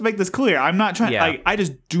let's make this clear. I'm not trying. Yeah. I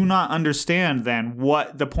just do not understand then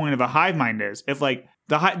what the point of a hive mind is. If like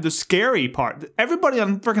the scary part, everybody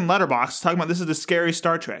on freaking Letterboxd is talking about this is the scary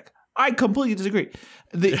Star Trek. I completely disagree.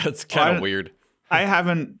 It's kind of weird. I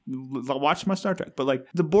haven't watched my Star Trek, but like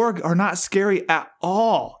the Borg are not scary at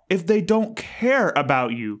all if they don't care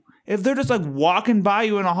about you. If they're just like walking by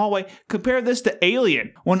you in a hallway, compare this to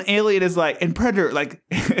Alien. When Alien is like, in Predator, like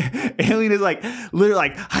Alien is like literally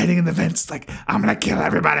like hiding in the vents, like I'm gonna kill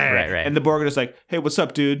everybody. Right. And the Borg are just like, hey, what's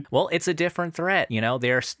up, dude? Well, it's a different threat.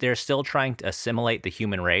 They're still trying to assimilate the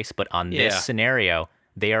human race, but on this scenario,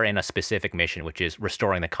 they are in a specific mission, which is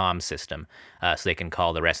restoring the comm system so they can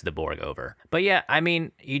call the rest of the Borg over. But yeah, I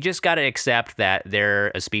mean, you just got to accept that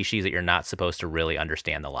they're a species that you're not supposed to really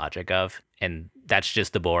understand the logic of. And that's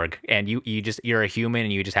just the Borg. And you're a human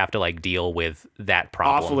and you just have to like deal with that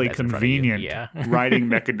problem. Awfully convenient writing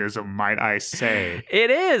mechanism, might I say.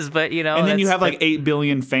 It is, but And then you have like 8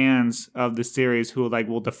 billion fans of the series who like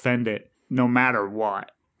will defend it no matter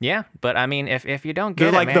what. Yeah, but I mean, if you don't get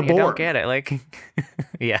They're it, like man, the you don't Borg. get it. Like,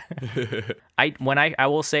 yeah. I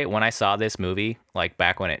will say, when I saw this movie, like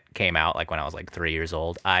back when it came out, like when I was like 3 years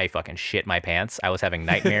old, I fucking shit my pants. I was having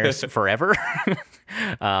nightmares forever.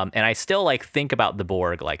 And I still like think about the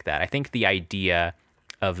Borg like that. I think the idea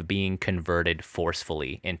of being converted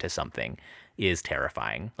forcefully into something is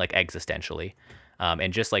terrifying, like existentially.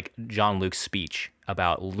 And just like Jean-Luc's speech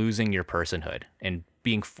about losing your personhood and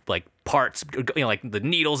being like parts, like the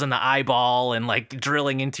needles in the eyeball and like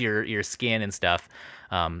drilling into your skin and stuff.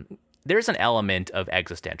 There's an element of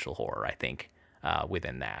existential horror, I think,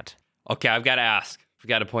 within that. Okay, I've got to ask. I've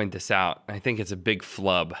got to point this out. I think it's a big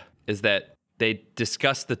flub, is that they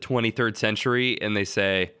discuss the 23rd century and they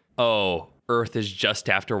say, oh, Earth is just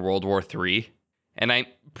after World War III. And I'm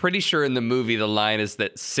pretty sure in the movie the line is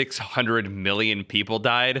that 600 million people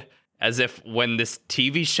died. As if when this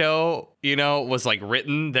TV show, was like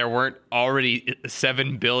written, there weren't already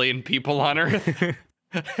 7 billion people on Earth.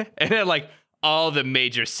 And then like all the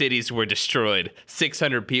major cities were destroyed.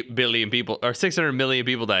 600 million people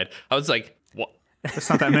died. I was like, what? That's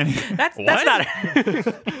not that many. That's not.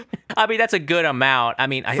 I mean, that's a good amount. I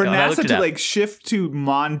mean, For I looked NASA it to up. like shift to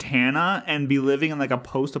Montana and be living in like a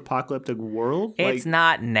post-apocalyptic world, It's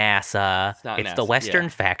not NASA. It's, not the NASA, Western yeah.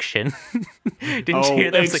 faction. Didn't Oh, you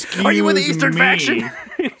hear them say, "Are you in the Eastern excuse me."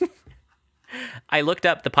 faction?" I looked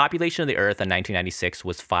up the population of the Earth in 1996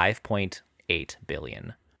 was 5.8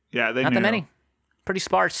 billion. Yeah, they Not knew. that many. Pretty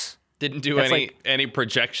sparse. Didn't do That's any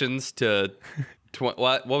projections to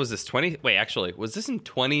what was this 20? Wait, actually, was this in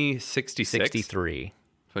 2066? 63.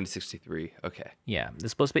 2063. Okay. Yeah, this is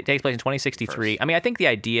supposed to takes place in 2063. I mean, I think the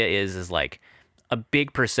idea is like a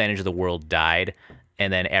big percentage of the world died,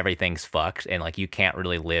 and then everything's fucked, and like you can't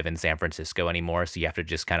really live in San Francisco anymore, so you have to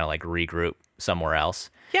just kind of like regroup somewhere else.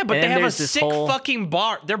 Yeah, but And they then have a there's this sick whole- fucking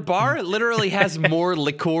bar. Their bar literally has more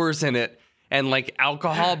liqueurs in it and like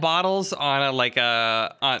alcohol bottles on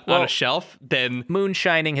a shelf than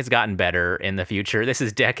Moonshining has gotten better in the future. This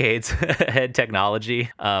is decades ahead technology.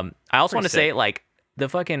 I also want to say, sick. like, the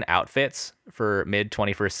fucking outfits for mid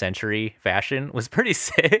 21st century fashion was pretty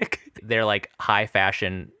sick. They're like high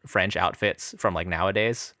fashion French outfits from like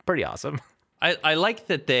nowadays. Pretty awesome. I like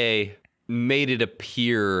that they made it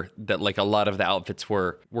appear that like a lot of the outfits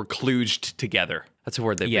were kludged together. That's a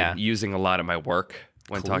word they've Yeah. been using a lot at my work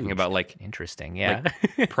when talking about like Interesting. Yeah.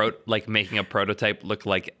 like making a prototype look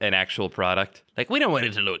like an actual product. Like we don't want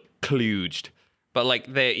it to look kludged. But like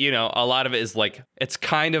a lot of it is like it's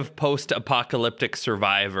kind of post-apocalyptic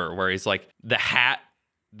Survivor, where he's like the hat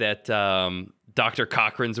that Dr.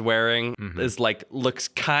 Cochran's wearing is like looks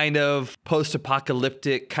kind of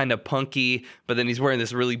post-apocalyptic, kind of punky, but then he's wearing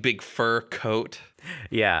this really big fur coat.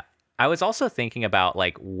 Yeah. I was also thinking about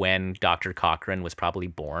like when Dr. Cochran was probably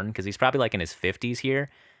born, because he's probably like in his 50s here.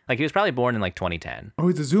 Like he was probably born in like 2010. Oh,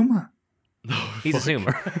 he's a Zoomer. He's a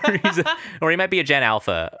Zoomer. Or he might be a Gen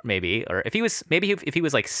Alpha, maybe. Or if he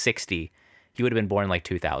was like 60, he would have been born in like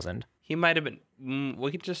 2000. He might have been. We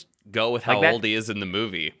could just go with how Like that- old he is in the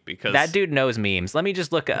movie because That dude knows memes. Let me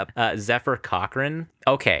just look up Zephyr Cochran.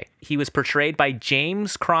 Okay, he was portrayed by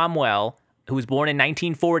James Cromwell, who was born in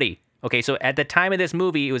 1940. Okay, so at the time of this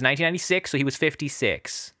movie, it was 1996, so he was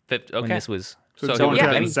 56 Okay. when this was. So, So it's he only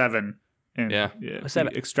was- 2007. And, Yeah.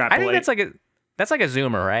 Seven. Extrapolate. I think that's like a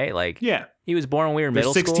Zoomer, right? Like, Yeah. he was born when we were in They're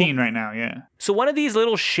middle 16 school. right now, yeah. So one of these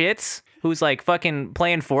little shits who's like fucking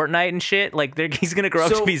playing Fortnite and shit, like he's gonna grow up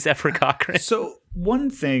to So- be Zephyr Cochran. So one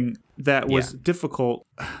thing that was Yeah. difficult,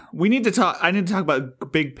 I need to talk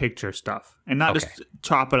about big picture stuff and not Okay. just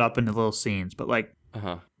chop it up into little scenes, but like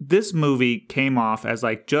Uh-huh. this movie came off as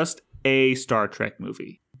like just a Star Trek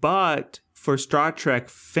movie. But for Star Trek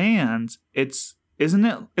fans, it's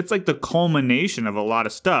like the culmination of a lot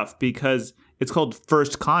of stuff because it's called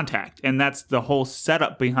First Contact, and that's the whole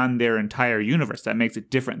setup behind their entire universe that makes it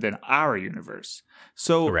different than our universe.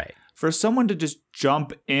 So Right. for someone to just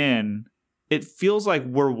jump in, it feels like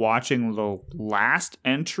we're watching the last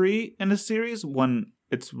entry in a series when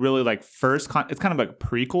it's really like it's kind of like a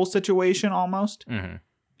prequel situation almost. Mm-hmm.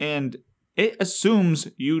 And it assumes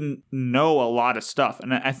you know a lot of stuff.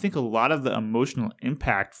 And I think a lot of the emotional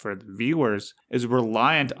impact for the viewers is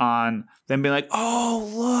reliant on them being like, oh,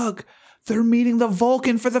 look, they're meeting the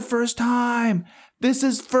Vulcan for the first time. This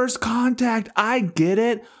is First Contact. I get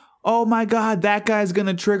it. Oh my God, that guy's going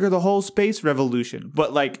to trigger the whole space revolution.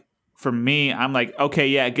 But like, for me, I'm like, okay,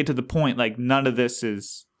 yeah, get to the point. Like, none of this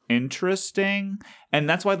is interesting. And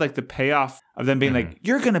that's why like the payoff of them being like,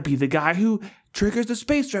 you're going to be the guy who triggers the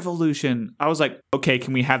space revolution. I was like, okay,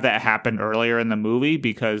 can we have that happen earlier in the movie?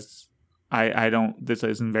 Because this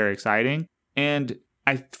isn't very exciting. And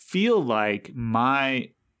I feel like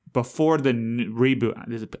before the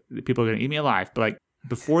reboot, people are going to eat me alive, but like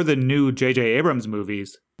before the new J.J. Abrams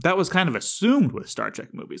movies, that was kind of assumed with Star Trek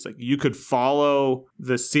movies. Like you could follow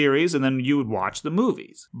the series and then you would watch the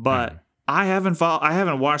movies. But I haven't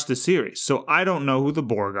watched the series, so I don't know who the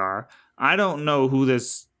Borg are. I don't know who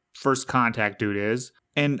this First Contact dude is,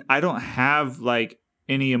 and I don't have like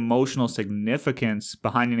any emotional significance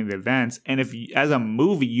behind any of the events. And if as a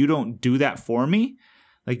movie you don't do that for me,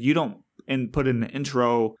 like you don't put in the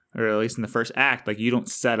intro or at least in the first act, like you don't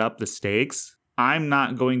set up the stakes, I'm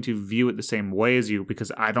not going to view it the same way as you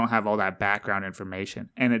because I don't have all that background information.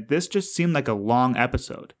 And this just seemed like a long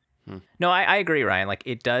episode. No, I agree, Ryan. Like,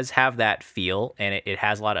 it does have that feel, and it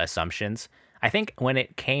has a lot of assumptions. I think when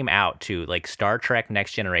it came out too, like Star Trek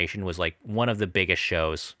Next Generation was like one of the biggest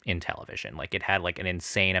shows in television. Like it had like an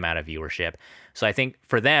insane amount of viewership. So I think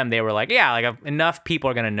for them, they were like, yeah, like enough people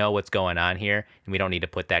are going to know what's going on here, and we don't need to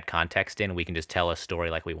put that context in. We can just tell a story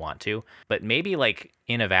like we want to. But maybe like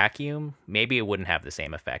in a vacuum, maybe it wouldn't have the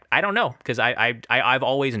same effect. I don't know, because I've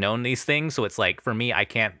always known these things. So it's like, for me, I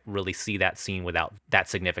can't really see that scene without that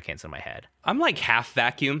significance in my head. I'm like half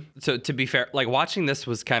vacuum. So to be fair, like watching this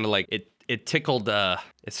was kind of like it tickled, it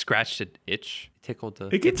scratched an itch. Tickled the.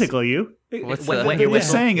 It can tickle you. What's What the- you're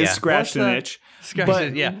whistle? saying is Yeah. scratched an What's the- itch. Scratched but,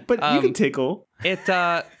 it, yeah. But you can tickle. It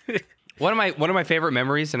one of my favorite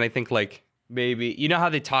memories, and I think like maybe you know how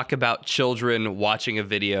they talk about children watching a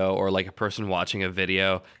video or like a person watching a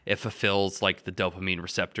video, it fulfills like the dopamine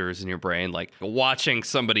receptors in your brain. Like watching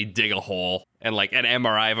somebody dig a hole and like an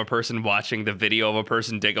MRI of a person watching the video of a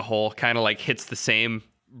person dig a hole kind of like hits the same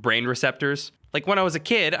brain receptors. Like when I was a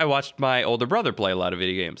kid, I watched my older brother play a lot of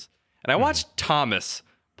video games, and I watched Thomas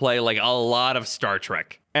play like a lot of Star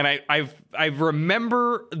Trek. And I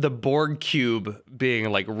remember the Borg cube being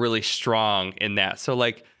like really strong in that. So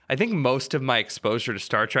like I think most of my exposure to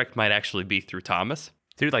Star Trek might actually be through Thomas.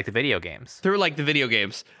 Through like the video games. Through like the video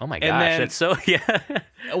games. Oh my And gosh, then- that's so yeah.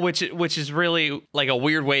 which is really like a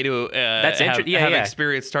weird way to have yeah.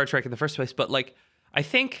 experienced Star Trek in the first place. But like I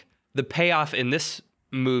think the payoff in this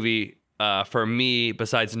movie for me,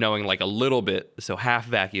 besides knowing like a little bit, so half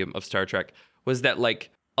vacuum of Star Trek, was that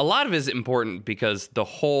like a lot of it is important because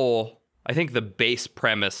I think the base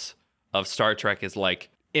premise of Star Trek is like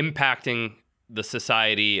impacting the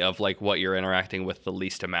society of like what you're interacting with the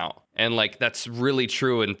least amount. And like that's really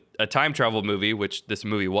true in a time travel movie, which this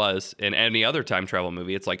movie was, and any other time travel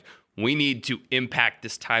movie. It's like we need to impact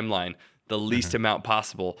this timeline the least amount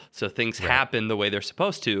possible so things happen the way they're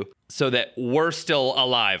supposed to so that we're still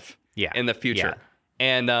alive in the future. Yeah.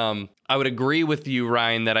 And I would agree with you,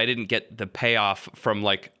 Ryan, that I didn't get the payoff from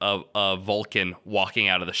like a Vulcan walking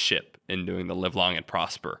out of the ship and doing the live long and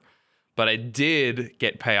prosper. But I did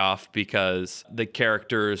get payoff because the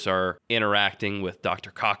characters are interacting with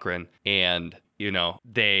Dr. Cochrane, and you know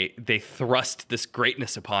they thrust this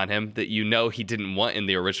greatness upon him that you know he didn't want in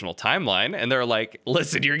the original timeline, and they're like,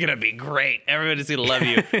 "Listen, you're gonna be great. Everybody's gonna love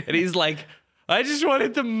you." And he's like, "I just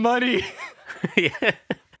wanted the money." Yeah.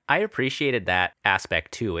 I appreciated that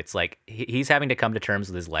aspect too. It's like he's having to come to terms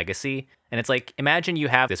with his legacy. And it's like, imagine you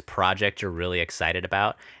have this project you're really excited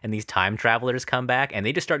about, and these time travelers come back and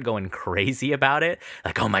they just start going crazy about it.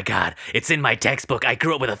 Like, oh my God, it's in my textbook. I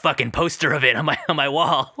grew up with a fucking poster of it on my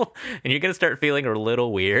wall. And you're going to start feeling a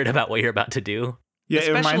little weird about what you're about to do. Yeah, it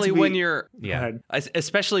reminds especially me- when you're Go ahead.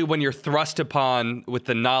 especially when you're thrust upon with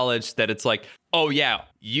the knowledge that it's like, oh yeah,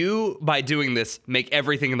 you by doing this make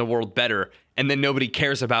everything in the world better, and then nobody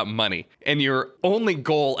cares about money, and your only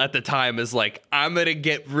goal at the time is like, I'm gonna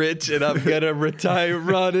get rich and I'm gonna retire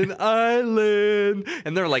on an island,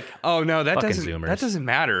 and they're like, oh no, that Fucking doesn't Zoomers.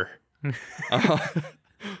 matter.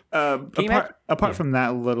 Apart from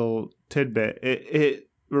that little tidbit, it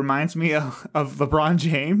reminds me of LeBron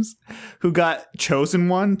James, who got chosen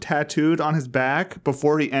one tattooed on his back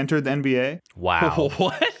before he entered the NBA. Wow.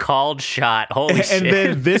 What? Called shot. Holy And shit.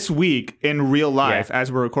 then this week, in real life,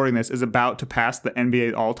 as we're recording this, is about to pass the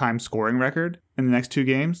NBA all-time scoring record in the next 2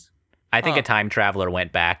 games. I think a time traveler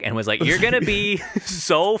went back and was like, you're going to be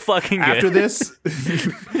so fucking good. After this,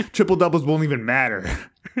 triple doubles won't even matter.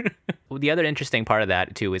 Well, the other interesting part of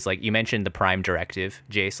that too is like you mentioned the Prime Directive,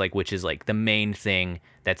 Jace, like which is like the main thing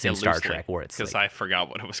that's in Star Trek, where it's because like, I forgot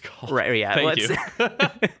what it was called. right, yeah, Thank well,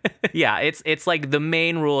 you. yeah, it's like the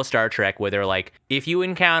main rule of Star Trek where they're like, if you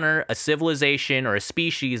encounter a civilization or a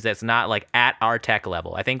species that's not like at our tech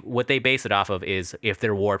level, I think what they base it off of is if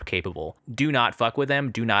they're warp capable, do not fuck with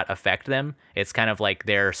them, do not affect them. It's kind of like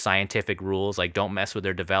their scientific rules, like don't mess with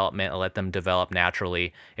their development, let them develop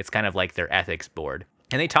naturally. It's kind of like their ethics board.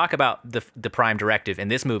 And they talk about the Prime Directive in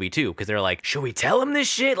this movie too, because they're like, should we tell them this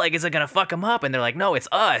shit? Like, is it gonna fuck them up? And they're like, no, it's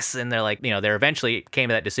us. And they're like, you know, they're eventually came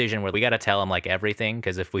to that decision where we gotta tell them like everything,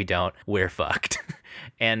 because if we don't, we're fucked.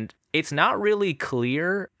 And it's not really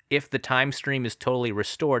clear if the time stream is totally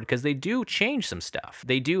restored, because they do change some stuff.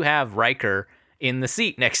 They do have Riker in the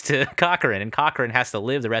seat next to Cochrane, and Cochrane has to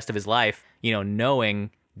live the rest of his life, you know,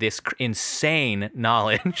 knowing this insane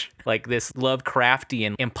knowledge, like this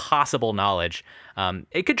Lovecraftian, impossible knowledge.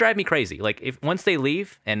 It could drive me crazy. Like if once they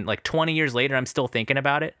leave and like 20 years later, I'm still thinking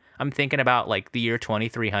about it. I'm thinking about like the year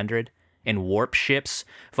 2300 and warp ships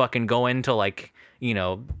fucking going to like, you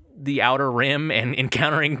know, the outer rim and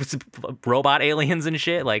encountering robot aliens and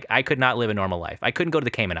shit. Like, I could not live a normal life. I couldn't go to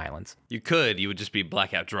the Cayman Islands. You would just be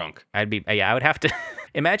blackout drunk. I would have to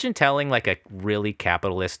imagine telling like a really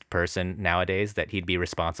capitalist person nowadays that he'd be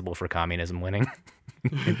responsible for communism winning.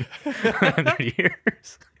 100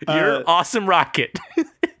 years. Your awesome rocket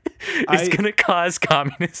is going to cause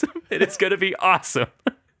communism, and it's going to be awesome.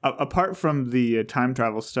 Apart from the time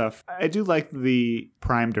travel stuff, I do like the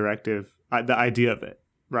Prime Directive, the idea of it,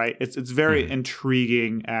 right? It's very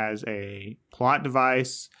intriguing as a plot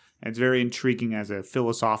device. And it's very intriguing as a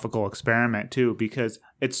philosophical experiment, too, because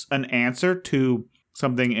it's an answer to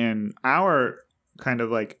something in our kind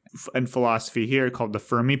of like in philosophy here called the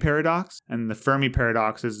Fermi paradox. And the Fermi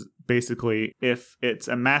paradox is basically if it's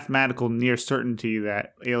a mathematical near certainty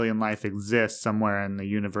that alien life exists somewhere in the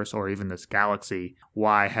universe or even this galaxy,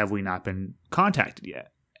 why have we not been contacted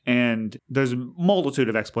yet? And there's a multitude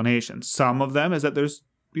of explanations. Some of them is that there's,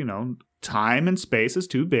 time and space is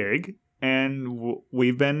too big and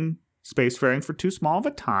we've been spacefaring for too small of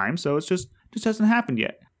a time, so it just hasn't happened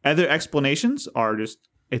yet. Other explanations are just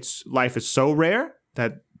life is so rare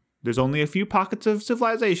that there's only a few pockets of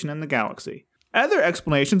civilization in the galaxy. Other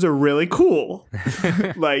explanations are really cool.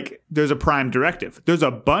 Like, there's a Prime Directive. There's a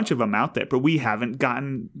bunch of them out there, but we haven't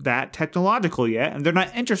gotten that technological yet, and they're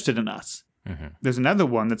not interested in us. Mm-hmm. There's another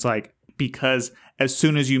one that's like, because as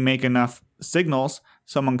soon as you make enough signals,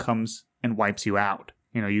 someone comes and wipes you out.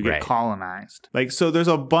 You get colonized. Like, so there's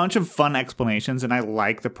a bunch of fun explanations, and I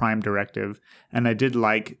like the Prime Directive, and I did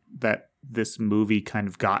like that this movie kind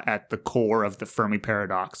of got at the core of the Fermi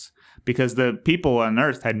paradox, because the people on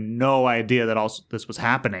Earth had no idea that all this was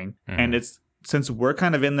happening. And since we're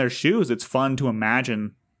kind of in their shoes, it's fun to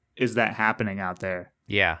imagine, is that happening out there?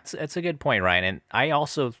 Yeah, it's a good point, Ryan. And I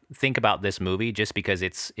also think about this movie just because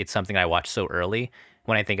it's something I watched so early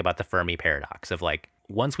when I think about the Fermi paradox of like,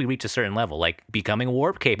 once we reach a certain level, like becoming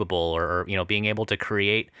warp capable or being able to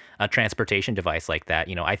create a transportation device like that,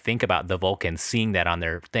 I think about the Vulcans seeing that on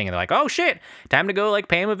their thing and they're like, oh shit, time to go like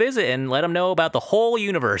pay them a visit and let them know about the whole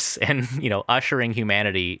universe and, ushering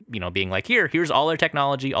humanity, being like, here's all our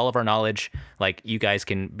technology, all of our knowledge, like you guys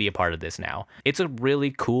can be a part of this now. It's a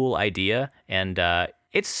really cool idea. And,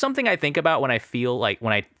 it's something I think about when I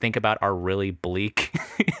think about our really bleak,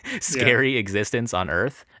 scary existence on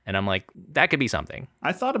Earth. And I'm like, that could be something.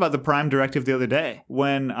 I thought about the Prime Directive the other day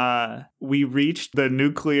when we reached the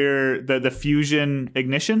nuclear, the fusion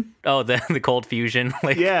ignition. Oh, the cold fusion.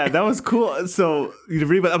 Yeah, that was cool. So you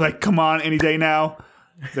read about, I'm like, come on, any day now.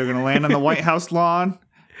 They're going to land on the White House lawn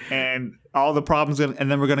and all the problems,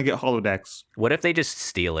 and then we're going to get holodecks. What if they just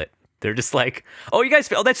steal it? They're just like, oh, you guys,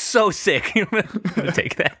 that's so sick. I'm gonna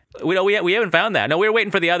take that. We haven't found that. No, we were waiting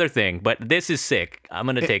for the other thing, but this is sick. I'm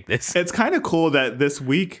gonna take this. It's kind of cool that this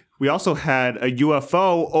week we also had a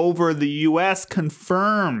UFO over the U.S.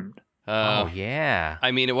 confirmed. Oh yeah. I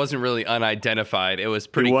mean, it wasn't really unidentified. It was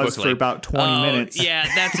pretty. It was quickly. For about 20 minutes. Yeah,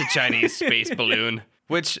 that's a Chinese space balloon.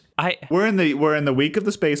 Which we're in the week of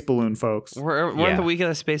the space balloon, folks. We're in the week of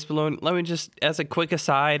the space balloon. Let me just, as a quick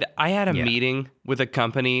aside, I had a meeting with a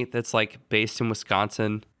company that's like based in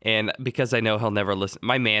Wisconsin, and because I know he'll never listen,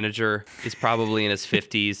 my manager is probably in his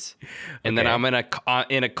 50s, and then I'm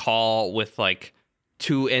in a call with like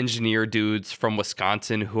 2 engineer dudes from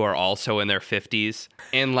Wisconsin who are also in their 50s,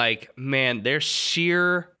 and like, man, their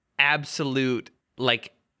sheer absolute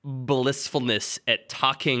like blissfulness at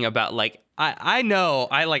talking about like. I know,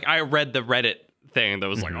 I read the Reddit thing that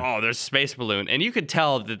was like, oh, there's a space balloon. And you could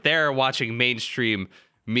tell that they're watching mainstream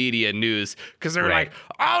media news because they're like,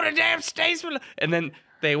 oh, the damn space balloon. And then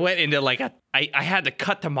they went into like I had to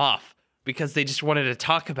cut them off because they just wanted to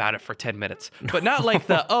talk about it for 10 minutes. But not like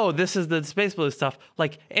this is the space balloon stuff,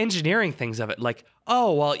 like engineering things of it. Like,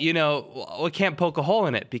 oh, well, we can't poke a hole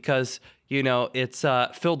in it because,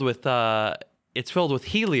 it's filled with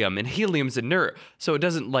helium, and helium's inert, so it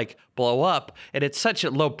doesn't like blow up, and it's such a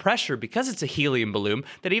low pressure because it's a helium balloon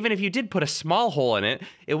that even if you did put a small hole in it,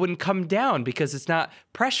 it wouldn't come down because it's not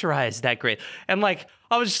pressurized that great. And like,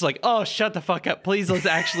 I was just like, oh, shut the fuck up. Please, let's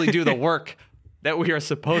actually do the work that we are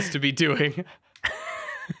supposed to be doing.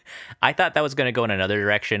 I thought that was going to go in another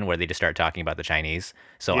direction where they just start talking about the Chinese.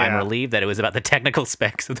 So I'm relieved that it was about the technical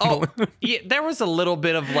specs of the balloon. Yeah, there was a little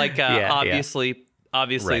bit of like, obviously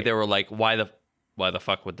they were like, why the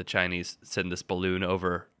fuck would the Chinese send this balloon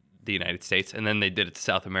over the United States? And then they did it to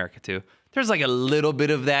South America too. There's like a little bit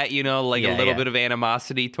of that, a little bit of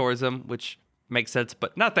animosity towards them, which makes sense,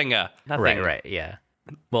 but nothing. Right, yeah.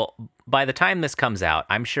 Well, by the time this comes out,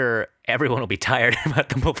 I'm sure everyone will be tired about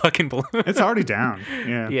the fucking balloon. It's already down.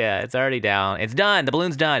 Yeah. Yeah, it's already down. It's done. The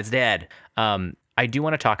balloon's done. It's dead. I do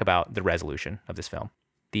want to talk about the resolution of this film.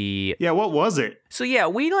 Yeah, what was it? So yeah,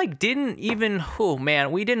 we like didn't even. Oh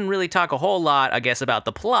man, we didn't really talk a whole lot, I guess, about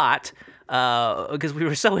the plot because we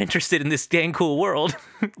were so interested in this dang cool world.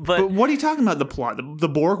 But what are you talking about? The plot? The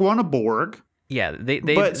Borg want a Borg. Yeah, they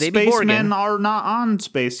But be Borgen. spacemen are not on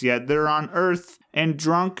space yet. They're on Earth and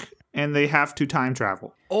drunk, and they have to time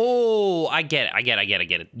travel. Oh, I get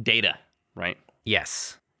it. Data, right?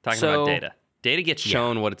 Yes. Talking about Data. Data gets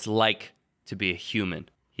shown what it's like to be a human.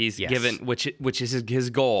 He's given, which is his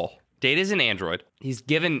goal. Data's an android. He's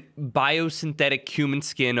given biosynthetic human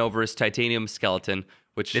skin over his titanium skeleton,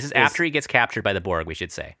 which This is after he gets captured by the Borg, we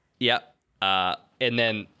should say. Yep. And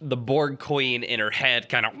then the Borg queen in her head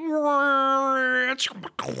kind of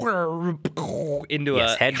into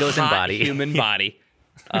a head goes in hot body. human body,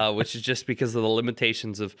 which is just because of the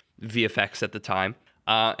limitations of VFX at the time.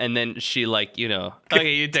 And then she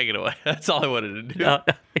okay, you take it away. That's all I wanted to do.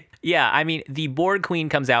 Yeah, I mean, the Borg Queen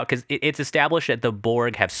comes out because it's established that the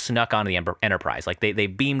Borg have snuck onto the Enterprise. Like, they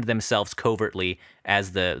beamed themselves covertly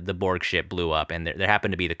as the Borg ship blew up, and there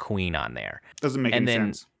happened to be the Queen on there. Doesn't make any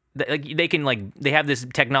sense. They have this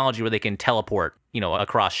technology where they can teleport,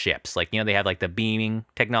 across ships. Like, they have like the beaming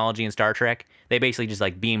technology in Star Trek. They basically just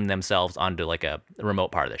like beam themselves onto like a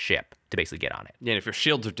remote part of the ship to basically get on it. Yeah, and if your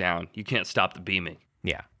shields are down, you can't stop the beaming.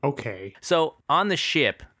 Yeah. Okay. So on the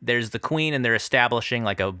ship, there's the Queen, and they're establishing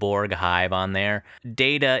like a Borg hive on there.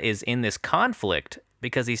 Data is in this conflict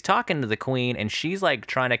because he's talking to the Queen, and she's like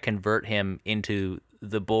trying to convert him into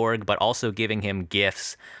the Borg, but also giving him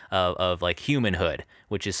gifts of like humanhood,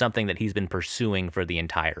 which is something that he's been pursuing for the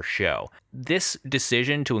entire show. This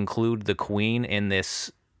decision to include the Queen in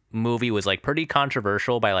this movie was like pretty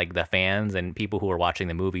controversial by like the fans and people who were watching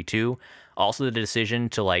the movie too. Also, the decision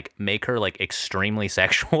to like make her like extremely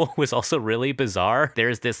sexual was also really bizarre.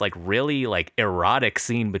 There's this like really like erotic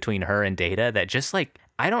scene between her and Data that just like,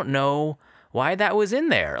 I don't know why that was in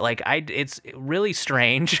there. Like, it's really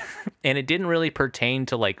strange, and it didn't really pertain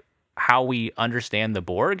to like how we understand the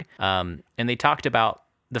Borg. And they talked about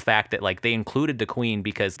the fact that like they included the Queen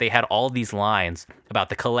because they had all these lines about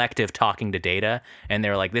the collective talking to Data, and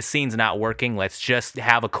they're like, this scene's not working. Let's just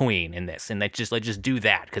have a Queen in this, and let's just do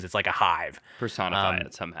that because it's like a hive. Personify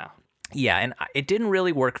it somehow. Yeah, and it didn't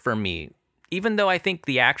really work for me. Even though I think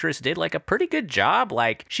the actress did like a pretty good job,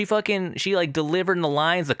 like she like delivered the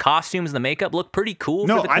lines, the costumes, the makeup looked pretty cool.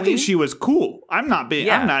 No, for the Queen. I think she was cool. I'm not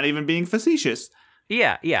even being facetious.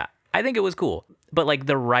 Yeah, I think it was cool. But like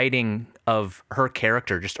the writing of her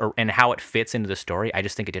character and how it fits into the story, I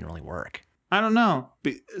just think it didn't really work. I don't know.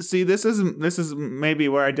 See, this is maybe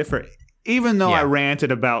where I differ. Even though I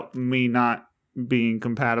ranted about me not being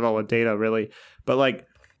compatible with Data, really, but like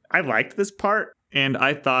I liked this part. And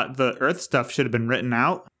I thought the Earth stuff should have been written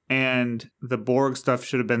out, and the Borg stuff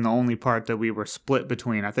should have been the only part that we were split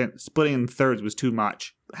between. I think splitting in thirds was too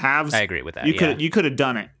much. Halves. I agree with that. You could have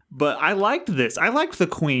done it. But I liked this. I liked the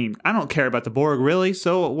Queen. I don't care about the Borg, really,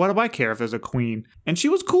 so what do I care if there's a Queen? And she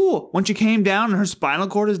was cool. When she came down and her spinal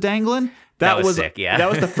cord is dangling, that was sick, yeah. That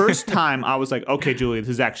was the first time I was like, okay, Julie,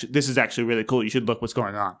 this is actually really cool. You should look what's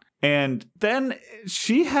going on. And then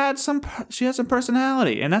she had some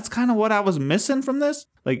personality, and that's kind of what I was missing from this.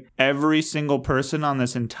 Like, every single person on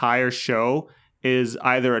this entire show is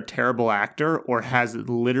either a terrible actor or has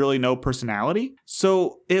literally no personality.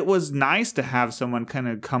 So it was nice to have someone kind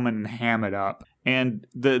of come in and ham it up. And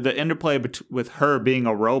the interplay with her being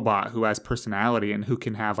a robot who has personality and who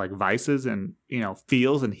can have like vices and,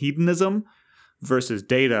 feels and hedonism versus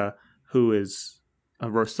Data, who is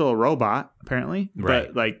still a robot, apparently, right,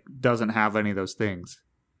 but like doesn't have any of those things.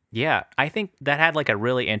 Yeah, I think that had like a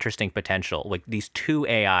really interesting potential. Like these two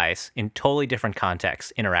AIs in totally different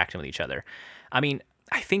contexts interacting with each other. I mean,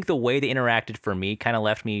 I think the way they interacted for me kind of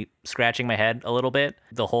left me scratching my head a little bit.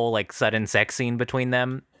 The whole like sudden sex scene between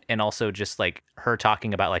them, and also just like her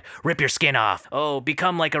talking about like, rip your skin off. Oh,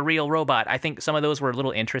 become like a real robot. I think some of those were a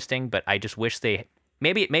little interesting, but I just wish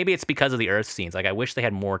maybe it's because of the Earth scenes. Like I wish they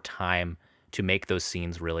had more time to make those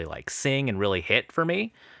scenes really like sing and really hit for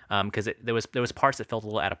me. Because there was parts that felt a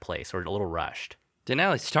little out of place or a little rushed.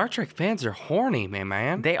 Denali, Star Trek fans are horny,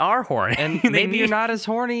 man. They are horny, and maybe you're not as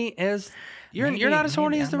horny as you're not as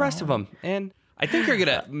horny as the rest of them. And I think you're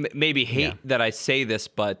gonna maybe hate that I say this,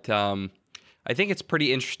 but I think it's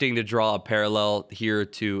pretty interesting to draw a parallel here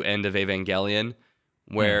to End of Evangelion,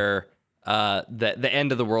 where the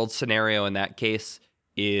end of the world scenario in that case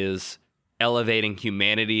is elevating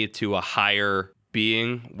humanity to a higher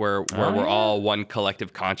being where we're all one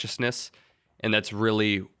collective consciousness, and that's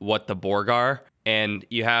really what the Borg are. And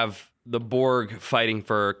you have the Borg fighting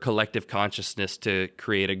for collective consciousness to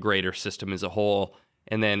create a greater system as a whole.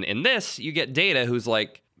 And then in this, you get Data, who's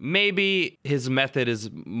like maybe his method is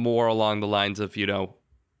more along the lines of,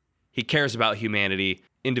 he cares about humanity.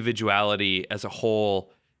 Individuality as a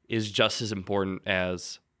whole is just as important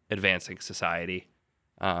as advancing society.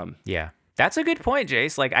 Yeah. That's a good point,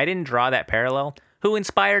 Jace. Like, I didn't draw that parallel. Who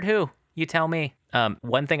inspired who? You tell me.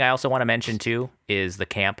 One thing I also want to mention too is the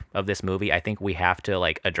camp of this movie. I think we have to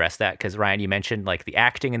like address that because Ryan, you mentioned like the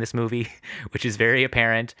acting in this movie, which is very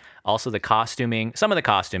apparent. Also the costuming, some of the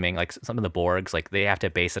costuming, like some of the Borgs, like they have to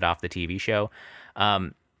base it off the TV show.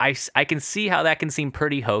 I can see how that can seem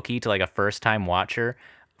pretty hokey to like a first time watcher.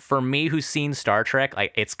 For me, who's seen Star Trek,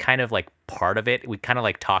 like it's kind of like part of it. We kind of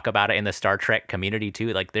like talk about it in the Star Trek community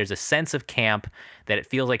too. Like there's a sense of camp that it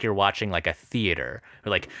feels like you're watching like a theater. Or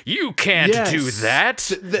like, you can't do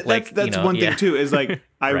that. That's one thing too, is like,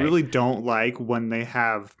 I Right. really don't like when they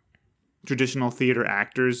have traditional theater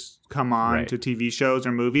actors come on Right. to TV shows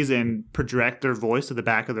or movies and project their voice to the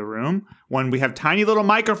back of the room when we have tiny little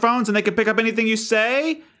microphones and they can pick up anything you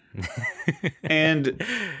say. And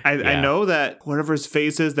I know that whatever his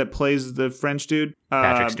face is that plays the French dude,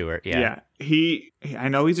 Patrick Stewart, yeah. I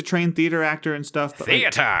know he's a trained theater actor and stuff, but like,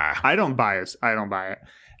 Theater. I don't buy it.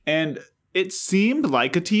 And it seemed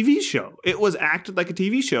like a TV show. It was acted like a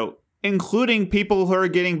TV show, including people who are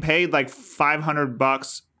getting paid like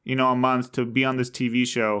 $500, a month to be on this TV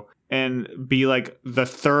show and be like the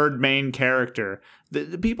third main character.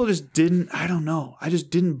 The people just didn't, I don't know. I just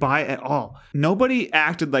didn't buy it at all. Nobody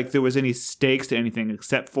acted like there was any stakes to anything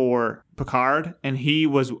except for Picard, and he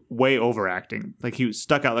was way overacting. Like he was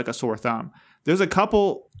stuck out like a sore thumb. There's a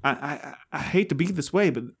couple, I hate to be this way,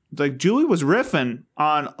 but like Julie was riffing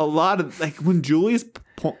on a lot of, like when Julie is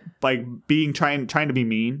like trying to be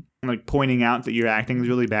mean, and like pointing out that your acting is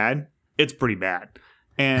really bad, it's pretty bad.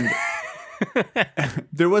 And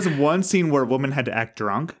there was one scene where a woman had to act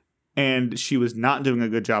drunk, and she was not doing a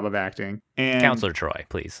good job of acting. And Counselor Troy,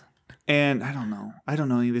 please. And I don't know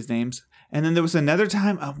any of these names. And then there was another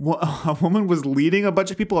time a woman was leading a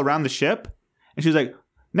bunch of people around the ship, and she was like,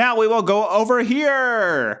 "Now we will go over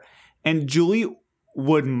here." And Julie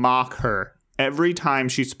would mock her every time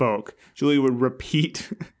she spoke. Julie would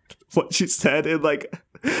repeat what she said in like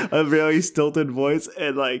a very stilted voice,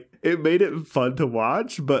 and like it made it fun to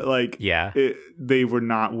watch, but like they were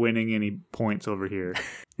not winning any points over here.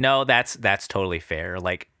 No, that's totally fair.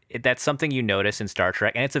 Like that's something you notice in Star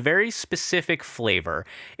Trek, and it's a very specific flavor.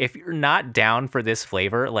 If you're not down for this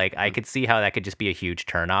flavor, like I could see how that could just be a huge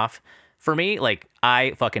turnoff. For me, like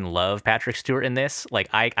I fucking love Patrick Stewart in this. Like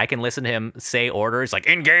I can listen to him say orders like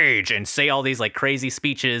engage and say all these like crazy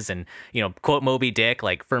speeches and quote Moby Dick.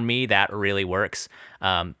 Like for me, that really works.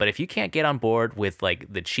 But if you can't get on board with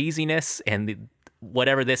like the cheesiness and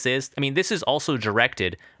whatever this is, I mean, this is also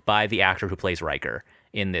directed by the actor who plays Riker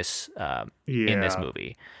in this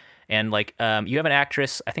movie. And like you have an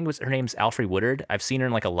actress, I think her name's Alfre Woodard. I've seen her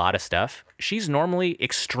in like a lot of stuff. She's normally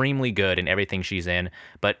extremely good in everything she's in,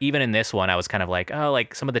 but even in this one I was kind of like, oh,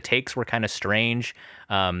 like some of the takes were kind of strange.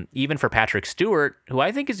 Even for Patrick Stewart, who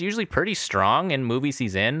I think is usually pretty strong in movies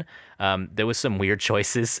he's in, there was some weird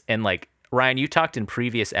choices. And like Ryan, you talked in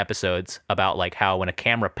previous episodes about like how when a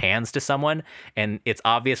camera pans to someone and it's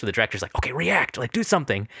obvious for the director's like, okay, react, like do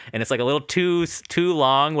something, and it's like a little too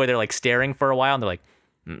long where they're like staring for a while and they're like,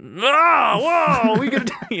 whoa, we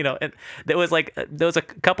could, and there was a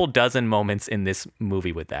couple dozen moments in this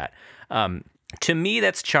movie with that. To me,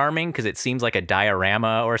 that's charming because it seems like a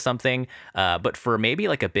diorama or something. But for maybe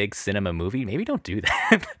like a big cinema movie, maybe don't do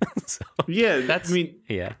that. So,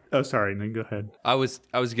 yeah. Oh, sorry. No, go ahead. I was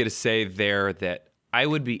gonna say there that I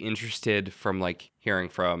would be interested from like hearing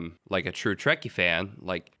from like a true Trekkie fan,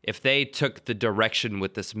 like if they took the direction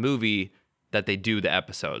with this movie that they do the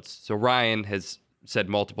episodes. So Ryan has said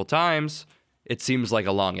multiple times, it seems like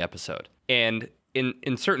a long episode. And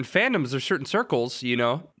in certain fandoms or certain circles,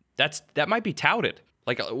 that might be touted.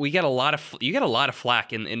 Like you get a lot of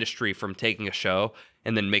flack in the industry from taking a show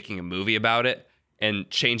and then making a movie about it and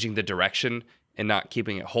changing the direction and not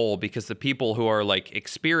keeping it whole, because the people who are like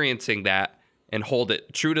experiencing that and hold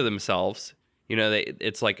it true to themselves,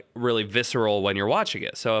 it's like really visceral when you're watching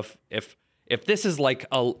it. So if this is like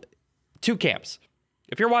two camps.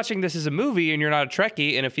 If you're watching this as a movie and you're not a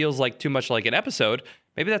Trekkie and it feels like too much like an episode,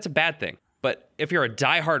 maybe that's a bad thing. But if you're a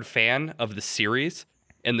diehard fan of the series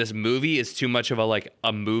and this movie is too much of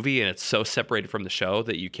a movie and it's so separated from the show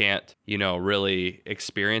that you can't, really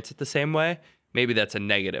experience it the same way, maybe that's a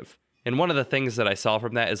negative. And one of the things that I saw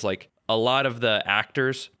from that is like a lot of the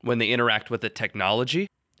actors, when they interact with the technology,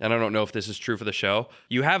 and I don't know if this is true for the show,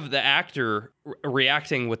 you have the actor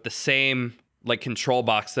reacting with the same like control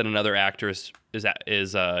box that another actor is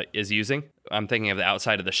using. I'm thinking of the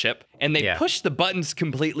outside of the ship, and they push the buttons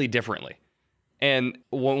completely differently. And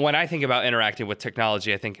when I think about interacting with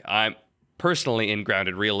technology, I think I'm personally in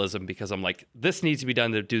grounded realism, because I'm like, this needs to be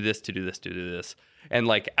done to do this, to do this, to do this. And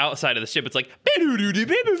like outside of the ship, it's like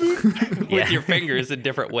with your fingers in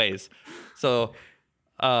different ways. So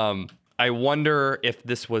I wonder if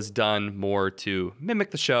this was done more to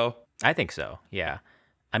mimic the show. I think so. Yeah.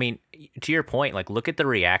 I mean, to your point, like, look at the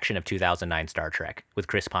reaction of 2009 Star Trek with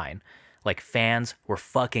Chris Pine. Like, fans were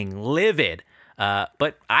fucking livid.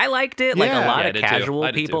 But I liked it. Like, a lot of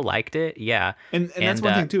casual people liked it. Yeah. And that's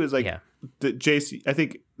one thing, too, is like, JC, I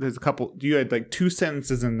think there's a couple, you had like 2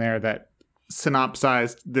 sentences in there that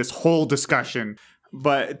synopsized this whole discussion.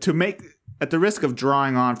 But to make, at the risk of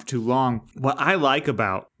drawing on for too long, what I like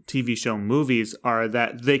about TV show movies are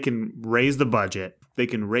that they can raise the budget, they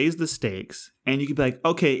can raise the stakes, and you can be like,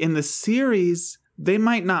 okay, in the series, they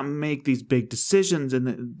might not make these big decisions,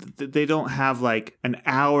 and they don't have like an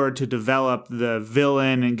hour to develop the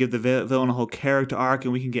villain and give the villain a whole character arc,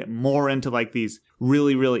 and we can get more into like these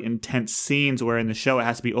really, really intense scenes where in the show it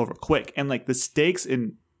has to be over quick. And like the stakes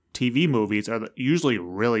in TV movies are usually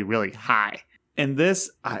really, really high. And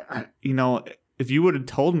this, I if you would have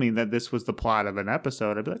told me that this was the plot of an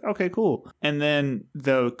episode, I'd be like, okay, cool. And then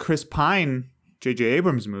the Chris Pine, J.J.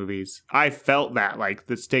 Abrams movies, I felt that like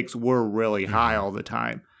the stakes were really high all the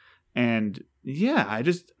time. And yeah,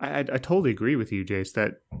 I totally agree with you, Jace,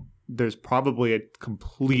 that there's probably a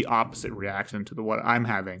complete opposite reaction to what I'm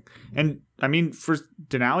having. And I mean, for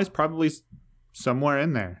Denali's probably somewhere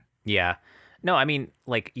in there. Yeah. No, I mean,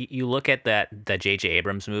 like, you look at the J.J.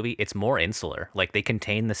 Abrams movie, it's more insular. Like, they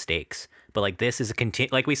contain the stakes. But, like, this is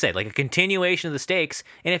like we said, like a continuation of the stakes.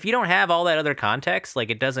 And if you don't have all that other context,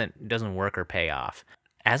 like, it doesn't work or pay off.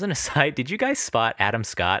 As an aside, did you guys spot Adam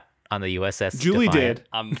Scott on the USS Julie Defiant? did.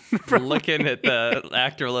 I'm looking at the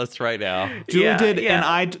actor list right now. Julie did, and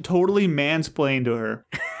I totally mansplained to her.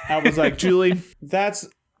 I was like, Julie,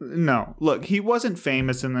 no. Look, he wasn't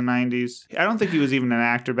famous in the 90s. I don't think he was even an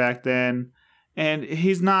actor back then. And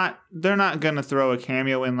they're not going to throw a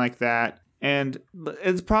cameo in like that. And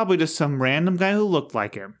it's probably just some random guy who looked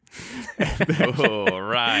like him. Oh,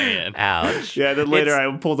 Ryan. Ouch. Yeah, then later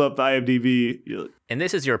I pulled up the IMDb. And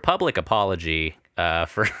this is your public apology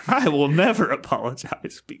for... I will never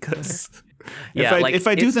apologize because Yeah, if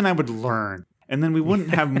I do, then I would learn. And then we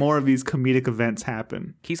wouldn't have more of these comedic events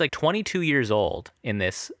happen. He's like 22 years old in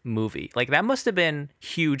this movie. Like, that must have been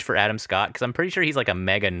huge for Adam Scott, because I'm pretty sure he's like a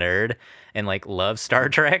mega nerd and like loves Star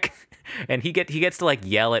Trek. And he gets to like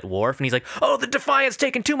yell at Worf, and he's like, "Oh, the Defiant's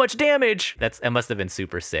taking too much damage." It must have been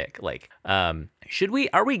super sick. Like, are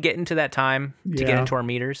we getting to that time to get into our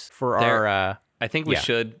meters for our? I think we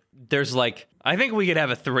should. There's like, I think we could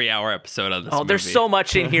have a 3-hour episode on this. Oh, there's so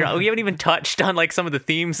much in here. We haven't even touched on like some of the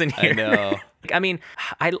themes in here. I know. I mean,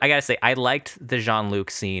 I gotta say, I liked the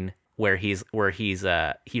Jean-Luc scene where he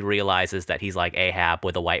realizes that he's like Ahab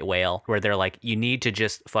with a white whale, where they're like, you need to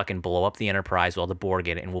just fucking blow up the Enterprise while the Borg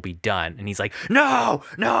get it and we'll be done. And he's like, no,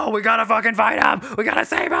 we gotta fucking fight him. We gotta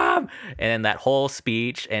save him. And then that whole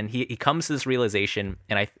speech, and he comes to this realization,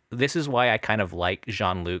 and this is why I kind of like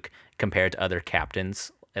Jean-Luc compared to other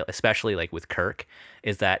captains, especially like with Kirk,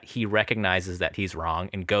 is that he recognizes that he's wrong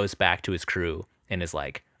and goes back to his crew and is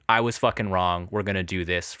like, I was fucking wrong. We're going to do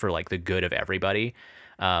this for like the good of everybody.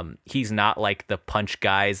 He's not like the punch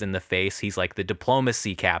guys in the face. He's like the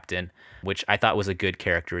diplomacy captain, which I thought was a good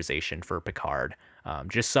characterization for Picard.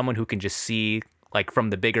 Just someone who can just see like from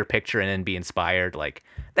the bigger picture and then be inspired. Like,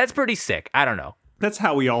 that's pretty sick. I don't know. That's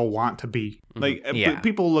how we all want to be. Like,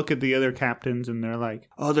 people look at the other captains and they're like,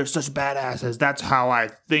 oh, they're such badasses. That's how I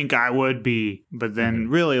think I would be. But then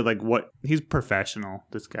really, like, he's professional,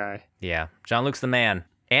 this guy. Yeah. Jean-Luc's the man.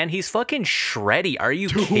 And he's fucking shreddy. Are you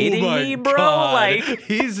kidding me, bro? God. Like,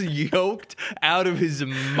 he's yoked out of his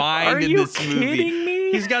mind in this movie. Are you kidding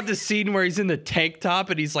me? He's got this scene where he's in the tank top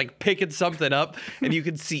and he's like picking something up, and you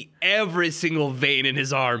can see every single vein in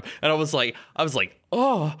his arm. And I was like,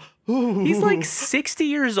 oh. Ooh. He's like 60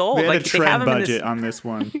 years old. They had like a trend budget on this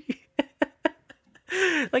one.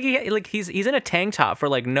 He's in a tank top for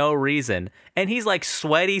like no reason, and he's like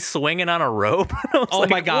sweaty, swinging on a rope. Oh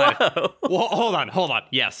my god! Whoa. Well, hold on.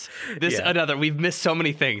 Yes, we've missed so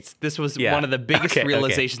many things. This was one of the biggest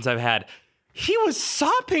realizations I've had. He was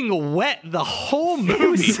sopping wet the whole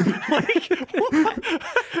movie. I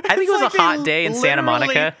think it was a hot day in Santa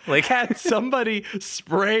Monica. Like, had somebody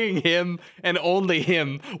spraying him and only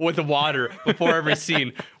him with water before every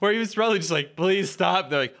scene, where he was probably just like, "Please stop."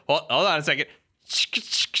 They're like, "Hold on a second.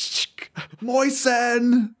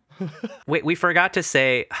 Moisten. Wait, we forgot to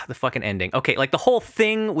say the fucking ending. Okay, like the whole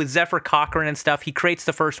thing with Zephyr Cochrane and stuff, he creates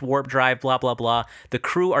the first warp drive, blah, blah, blah. The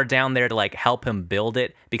crew are down there to like help him build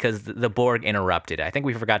it because the Borg interrupted it. I think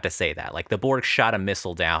we forgot to say that. Like the Borg shot a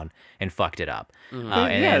missile down and fucked it up.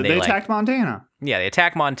 And they attacked Montana. Yeah, they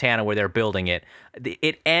attack Montana where they're building it.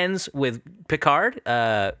 It ends with Picard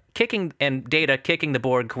kicking and Data kicking the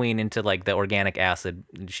Borg queen into like the organic acid.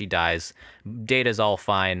 She dies. Data's all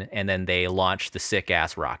fine, and then they launch the sick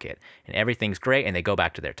ass rocket, and everything's great, and they go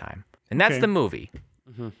back to their time. And that's the movie.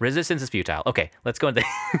 Resistance is futile. Okay, let's go into.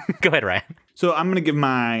 Go ahead, Ryan. So I'm gonna give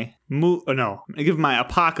my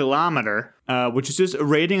apocalypse, which is just a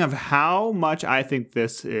rating of how much I think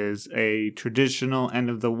this is a traditional end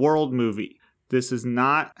of the world movie. This is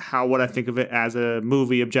not what I think of it as a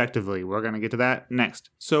movie objectively. We're going to get to that next.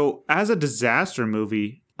 So as a disaster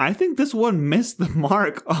movie, I think this one missed the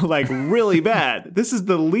mark like really bad. This is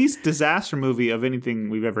the least disaster movie of anything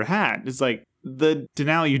we've ever had. It's like the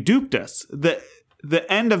Denali, you duped us. The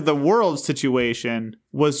end of the world situation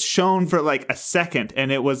was shown for like a second,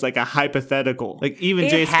 and it was like a hypothetical. Like even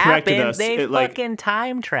Jace corrected us. They fucking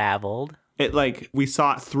time traveled. It like we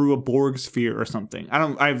saw it through a Borg sphere or something.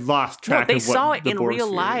 I've lost track of what the Borg sphere is. They saw it in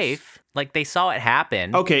real life. Like they saw it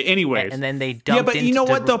happen. Okay, anyways. And then they dumped Yeah, but you know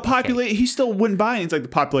what? The population, he still wouldn't buy it. It's like the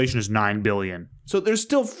population is 9 billion. So there's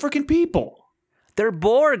still freaking people. They're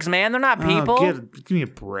Borgs, man. They're not people. Give me a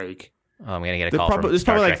break. Oh, I'm going to get a call from There's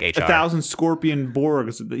Star probably Trek like HR. 1,000 scorpion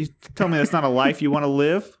Borgs. You tell me that's not a life you want to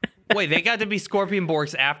live? Wait, they got to be Scorpion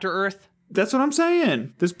Borgs after Earth? That's what I'm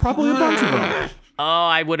saying. There's probably a bunch of them. Oh,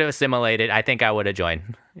 I would have assimilated. I think I would have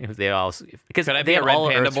joined. If they all, because Could I they be a have Red all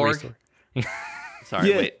Panda Earth's Borg? resources. Sorry,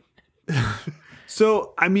 Yeah. wait.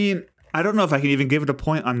 So, I mean, I don't know if I can even give it a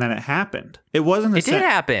point on that it happened. It wasn't It did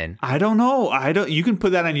happen. I don't know. You can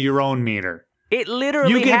put that on your own meter. It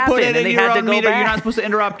literally You can happened. put it and in they your had to own go meter. back. You're not supposed to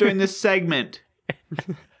interrupt during this segment.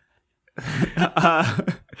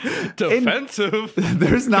 Defensive.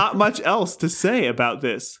 There's not much else to say about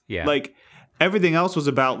this. Yeah. Like, everything else was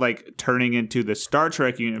about, like, turning into the Star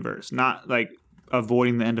Trek universe, not, like,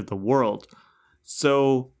 avoiding the end of the world.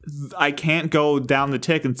 So I can't go down the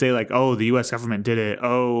tick and say, like, oh, the U.S. government did it.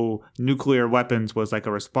 Oh, nuclear weapons was, like,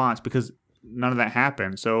 a response, because none of that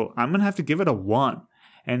happened. So I'm going to have to give it a 1.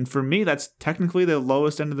 And for me, that's technically the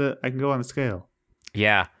lowest end of I can go on the scale.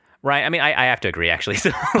 Yeah. Right. I mean, I have to agree, actually.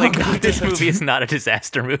 So, like, this movie is not a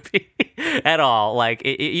disaster movie at all. Like,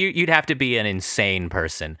 you'd have to be an insane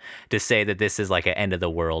person to say that this is like an end of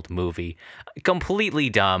the world movie.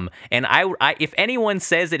 Completely dumb. And I if anyone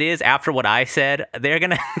says it is after what I said, they're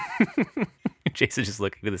gonna. Jason's just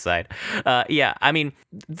looking to the side. Yeah. I mean,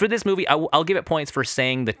 for this movie, I'll give it points for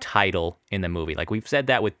saying the title in the movie. Like we've said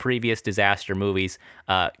that with previous disaster movies.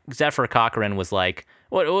 Zephyr Cochrane was like,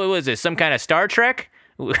 "What was this? Some kind of Star Trek?"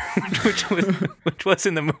 which was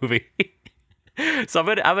in the movie. So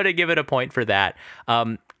I'm gonna give it a point for that.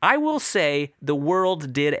 I will say the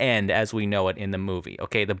world did end as we know it in the movie.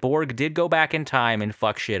 Okay, the Borg did go back in time and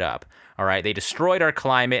fuck shit up. All right, they destroyed our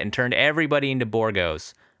climate and turned everybody into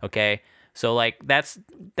Borgos. Okay, so like that's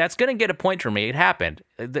gonna get a point for me. It happened.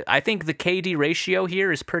 I think the KD ratio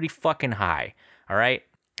here is pretty fucking high. All right.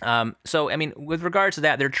 So I mean, with regards to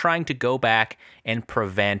that, they're trying to go back and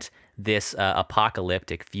prevent this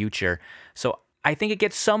apocalyptic future. So I think it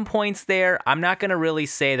gets some points there. I'm not going to really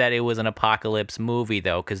say that it was an apocalypse movie,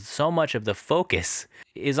 though, because so much of the focus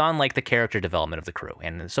is on, like, the character development of the crew.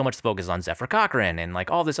 And so much focus on Zephyr Cochrane and, like,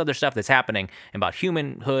 all this other stuff that's happening about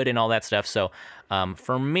humanhood and all that stuff. So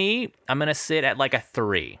for me, I'm going to sit at, like, a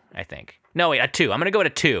 3, I think. No, wait, a 2. I'm going to go at a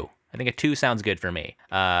 2. I think a 2 sounds good for me.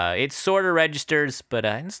 It sort of registers, but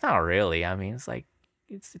it's not really. I mean, it's like,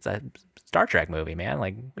 it's a Star Trek movie, man.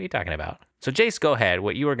 Like, what are you talking about? So, Jace, go ahead.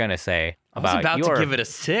 What you were going to say about I was about to give it a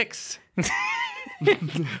 6.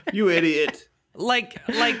 You idiot.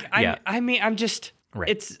 I'm just... Right.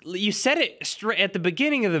 It's you said it straight at the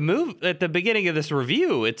beginning of the movie. At the beginning of this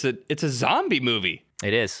review, it's a zombie movie.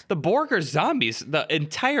 It is. The Borg are zombies. The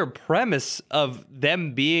entire premise of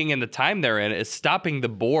them being in the time they're in is stopping the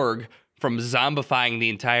Borg from zombifying the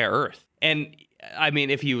entire Earth. And I mean,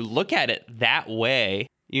 if you look at it that way,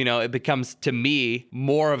 you know, it becomes to me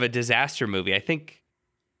more of a disaster movie. I think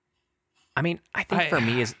for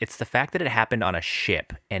me it's the fact that it happened on a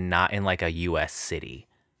ship and not in like a U.S. city.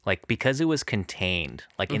 Like, because it was contained,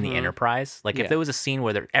 like in the Enterprise. Like, if there was a scene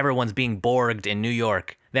where everyone's being Borged in New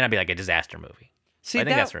York, then I'd be like a disaster movie. See, I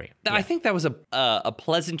think that's right. Yeah. I think that was a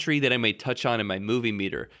pleasantry that I may touch on in my movie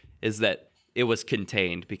meter, is that it was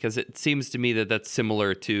contained, because it seems to me that that's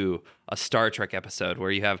similar to a Star Trek episode where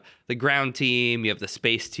you have the ground team, you have the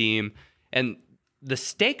space team, and the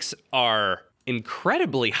stakes are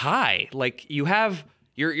incredibly high. Like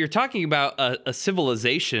you're talking about a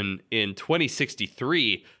civilization in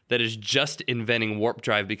 2063 that is just inventing warp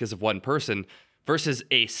drive because of one person versus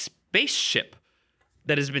a spaceship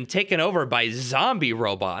that has been taken over by zombie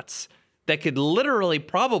robots that could literally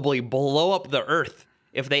probably blow up the Earth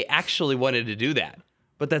if they actually wanted to do that.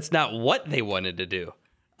 But that's not what they wanted to do.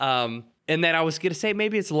 And then I was going to say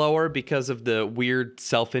maybe it's lower because of the weird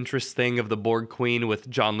self-interest thing of the Borg Queen with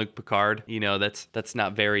Jean-Luc Picard. You know, that's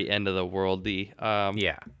not very end of the worldy.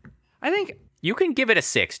 Yeah. I think You can give it a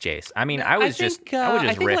 6, Jace. I mean, I was just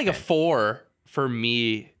I think like a riffing. 4 for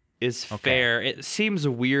me is fair. It seems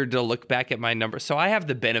weird to look back at my numbers. So I have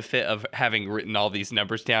the benefit of having written all these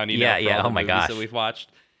numbers down, for all the Oh my movies gosh. that we've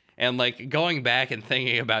watched. And like going back and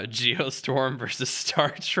thinking about Geostorm versus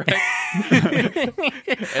Star Trek.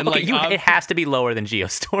 And Okay, it has to be lower than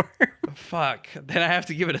Geostorm. fuck. Then I have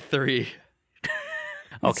to give it a 3.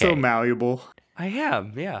 It's Okay. so malleable. I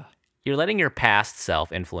am, yeah. You're letting your past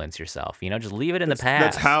self influence yourself. You know, just leave it in the past.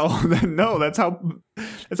 That's how. No, that's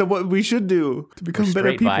what we should do to become better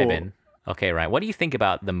Straight people. vibing. Okay, Ryan, what do you think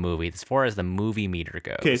about the movie as far as the movie meter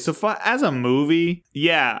goes? Okay, so as a movie,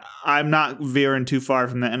 yeah, I'm not veering too far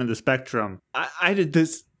from the end of the spectrum. I did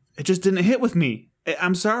this. It just didn't hit with me.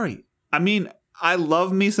 I'm sorry. I mean, I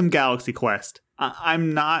love me some Galaxy Quest.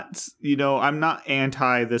 I'm not, I'm not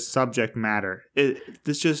anti this subject matter.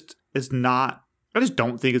 This just is not. I just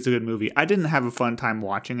don't think it's a good movie. I didn't have a fun time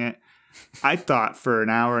watching it. I thought for an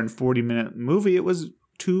hour and 40-minute movie, it was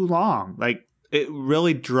too long. Like, it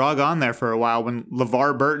really drug on there for a while when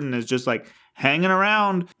LeVar Burton is just like hanging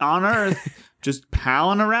around on Earth, just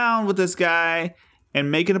palling around with this guy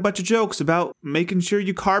and making a bunch of jokes about making sure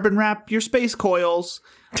you carbon wrap your space coils.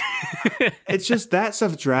 It's just that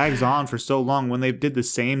stuff drags on for so long when they did the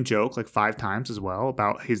same joke like 5 times as well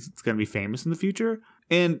about he's going to be famous in the future.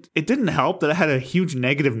 And it didn't help that I had a huge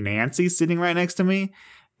negative Nancy sitting right next to me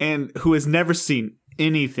and who has never seen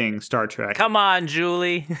anything Star Trek. Come on,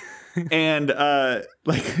 Julie. And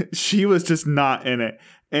she was just not in it.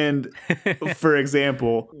 And for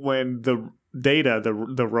example, when the Data,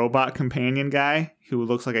 the robot companion guy who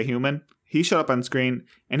looks like a human, he showed up on screen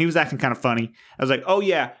and he was acting kind of funny. I was like, oh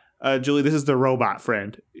yeah, Julie, this is the robot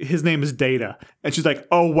friend. His name is Data. And she's like,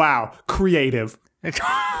 oh wow, creative.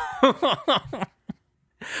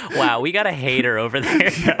 Wow, we got a hater over there.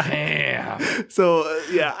 Damn. So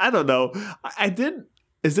I don't know. I did.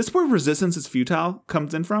 Is this where Resistance is Futile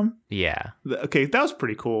comes in from? Yeah. Okay, that was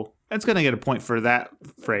pretty cool. That's gonna get a point for that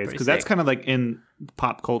phrase Pretty because that's sick. kind of like in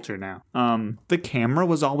pop culture now. The camera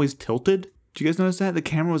was always tilted. Did you guys notice that? The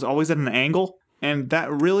camera was always at an angle, and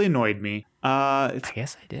that really annoyed me. I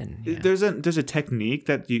guess I didn't. Yeah. There's a technique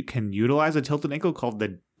that you can utilize a tilted angle called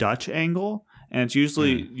the Dutch angle, and it's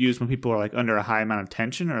usually used when people are like under a high amount of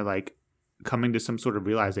tension or like coming to some sort of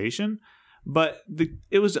realization. But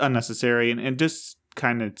it was unnecessary and just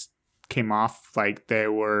kind of came off like they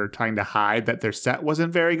were trying to hide that their set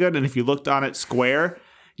wasn't very good. And if you looked on it square,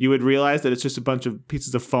 you would realize that it's just a bunch of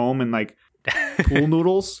pieces of foam and like pool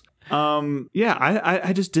noodles.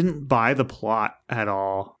 I just didn't buy the plot at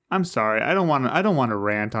all. I'm sorry. I don't want to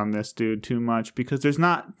rant on this dude too much because there's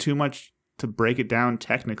not too much to break it down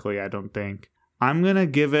technically, I don't think. I'm going to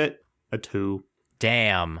give it a 2.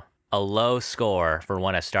 Damn, a low score for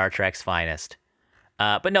one of Star Trek's finest.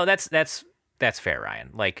 But no, that's fair, Ryan.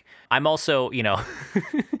 Like, I'm also,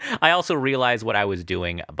 I also realized what I was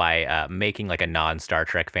doing by making like a non-Star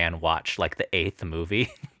Trek fan watch like the 8th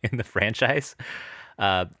movie in the franchise.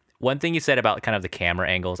 One thing you said about kind of the camera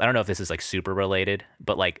angles, I don't know if this is like super related,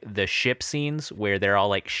 but like the ship scenes where they're all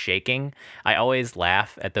like shaking, I always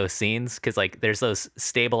laugh at those scenes because like there's those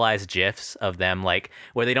stabilized GIFs of them like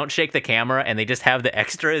where they don't shake the camera and they just have the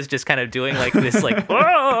extras just kind of doing like this like,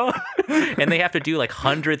 oh, and they have to do like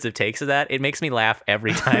hundreds of takes of that. It makes me laugh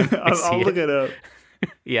every time I see I'll it. look it up.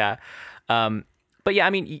 Yeah. But yeah,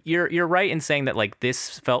 I mean, you're right in saying that like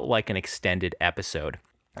this felt like an extended episode.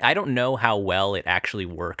 I don't know how well it actually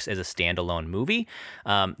works as a standalone movie.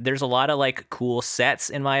 There's a lot of like cool sets,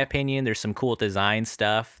 in my opinion. There's some cool design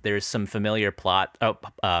stuff. There's some familiar props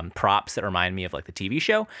that remind me of like the TV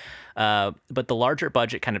show. But the larger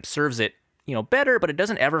budget kind of serves it, better, but it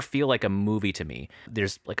doesn't ever feel like a movie to me.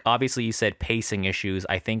 There's like, obviously you said pacing issues.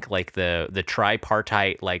 I think like the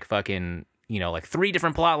tripartite, like fucking, like 3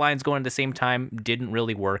 different plot lines going at the same time didn't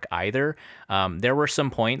really work either. There were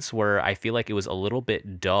some points where I feel like it was a little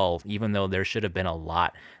bit dull, even though there should have been a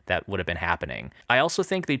lot that would have been happening. I also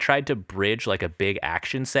think they tried to bridge like a big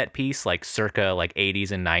action set piece, like circa like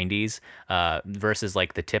 80s and 90s, versus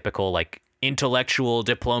like the typical like intellectual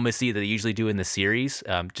diplomacy that they usually do in the series,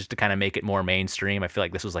 just to kind of make it more mainstream. I feel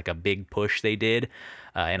like this was like a big push they did,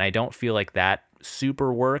 and I don't feel like that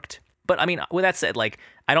super worked. But I mean, with that said, like,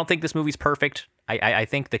 I don't think this movie's perfect. I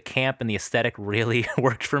think the camp and the aesthetic really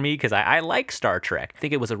worked for me because I like Star Trek. I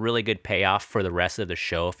think it was a really good payoff for the rest of the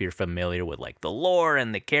show if you're familiar with like the lore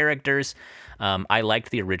and the characters. I liked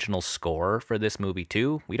the original score for this movie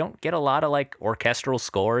too. We don't get a lot of like orchestral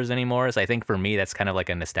scores anymore, so I think for me that's kind of like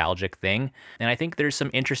a nostalgic thing. And I think there's some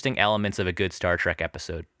interesting elements of a good Star Trek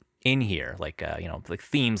episode in here, like like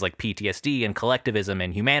themes like PTSD and collectivism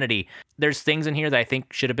and humanity. There's things in here that I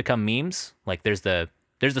think should have become memes. Like there's the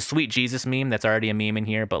sweet Jesus meme that's already a meme in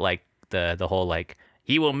here, but like the whole like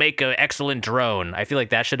he will make an excellent drone. I feel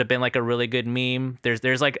like that should have been like a really good meme. There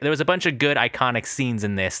was a bunch of good iconic scenes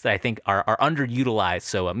in this that I think are underutilized.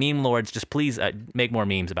 So meme lords, just please make more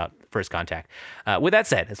memes about First Contact. With that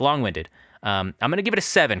said, it's long-winded. I'm gonna give it a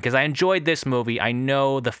 7 because I enjoyed this movie. I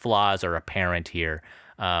know the flaws are apparent here.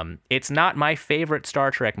 It's not my favorite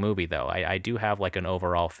Star Trek movie though. I do have like an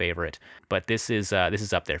overall favorite, but this is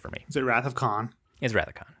up there for me. Is it Wrath of Khan? It's Wrath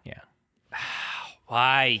of Khan, yeah.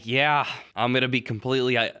 Why? Yeah, I'm gonna be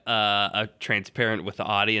completely transparent with the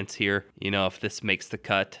audience here. You know, if this makes the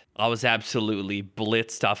cut, I was absolutely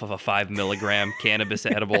blitzed off of a 5 milligram cannabis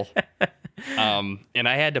edible, and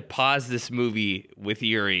I had to pause this movie with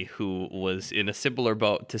Yuri, who was in a similar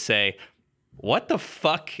boat, to say, "What the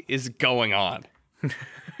fuck is going on?"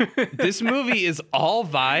 This movie is all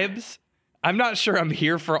vibes. I'm not sure I'm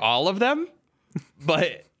here for all of them,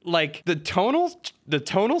 but like the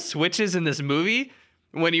tonal switches in this movie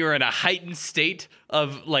when you're in a heightened state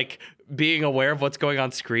of like being aware of what's going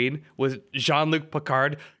on screen, with Jean-Luc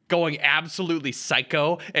Picard going absolutely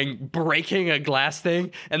psycho and breaking a glass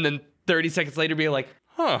thing, and then 30 seconds later being like,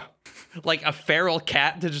 huh, like a feral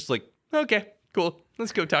cat to just like, okay, cool,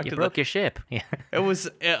 let's go talk to broke your ship. Yeah. It was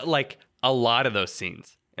like a lot of those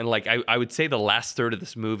scenes. And like, I would say the last third of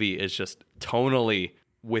this movie is just tonally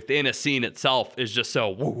within a scene itself is just so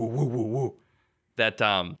woo, woo, woo, woo, woo, that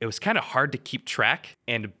it was kind of hard to keep track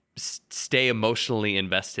and stay emotionally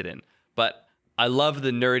invested in. But I love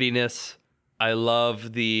the nerdiness. I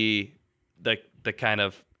love the kind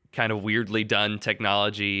of weirdly done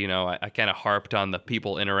technology. You know, I kind of harped on the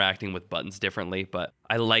people interacting with buttons differently, but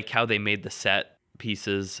I like how they made the set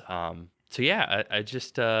pieces. So yeah, I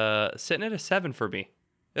just sitting at a 7 for me.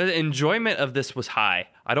 The enjoyment of this was high.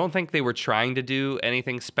 I don't think they were trying to do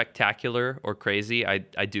anything spectacular or crazy. I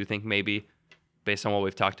do think maybe, based on what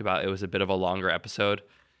we've talked about, it was a bit of a longer episode,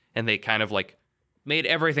 and they kind of like made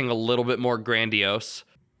everything a little bit more grandiose.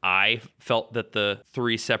 I felt that the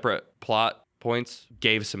 3 separate plot points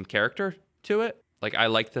gave some character to it. Like, I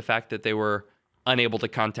liked the fact that they were unable to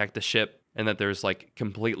contact the ship and that there's like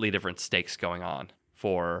completely different stakes going on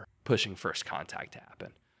for pushing First Contact to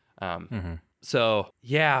happen. So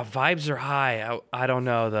yeah, vibes are high. I don't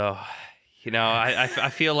know though. You know, I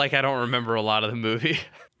feel like I don't remember a lot of the movie.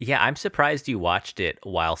 Yeah, I'm surprised you watched it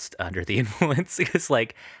whilst under the influence, because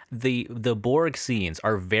like the Borg scenes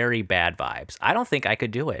are very bad vibes. I don't think I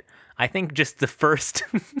could do it. I think just the first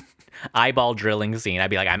eyeball drilling scene, I'd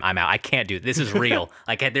be like, I'm out. I can't do it. This is real.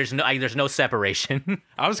 Like there's no separation.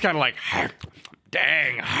 I was kind of like,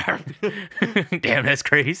 dang, damn, that's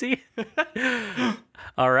crazy.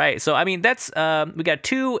 All right, so I mean that's we got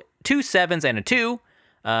two 7s and a 2.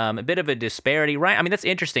 A bit of a disparity. Ryan, I mean, that's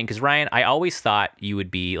interesting because, Ryan, I always thought you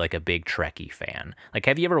would be like a big Trekkie fan. Like,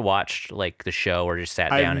 have you ever watched like the show or just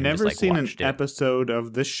sat down and just like watched it? I've never seen an episode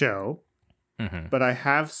of the show, but I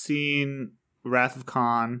have seen Wrath of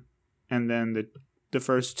Khan and then the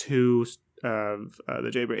first 2 of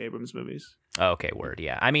the J.J. Abrams movies. Okay, word,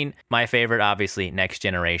 yeah. I mean, my favorite, obviously, Next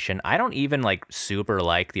Generation. I don't even like super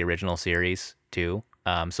like the original series too.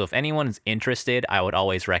 So if anyone's interested, I would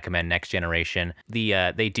always recommend Next Generation.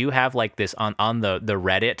 They do have like this on the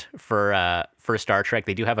Reddit for Star Trek.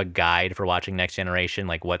 They do have a guide for watching Next Generation,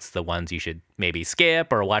 like what's the ones you should maybe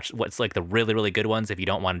skip or watch, what's like the really, really good ones if you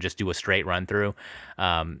don't want to just do a straight run through.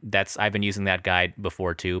 I've been using that guide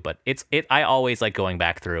before too, but I always like going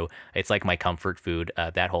back through. It's like my comfort food,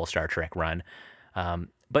 that whole Star Trek run.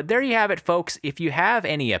 But there you have it, folks. If you have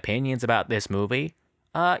any opinions about this movie,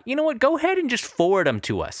 you know what? Go ahead and just forward them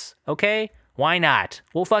to us, okay? Why not?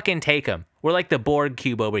 We'll fucking take them. We're like the Borg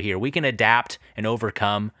cube over here. We can adapt and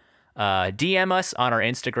overcome. DM us on our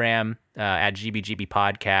Instagram at GBGB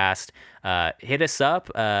Podcast. Hit us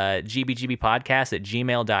up,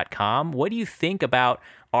 gbgbpodcast@gmail.com. What do you think about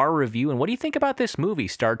our review, and what do you think about this movie,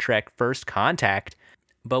 Star Trek First Contact?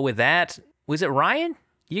 But with that, was it Ryan?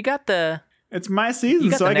 You got the... It's my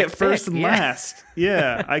season, so I get first and last.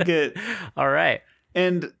 Yeah, I get... All right.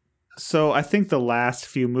 And So I think the last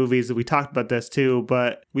few movies, we talked about this too,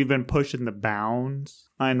 but we've been pushing the bounds,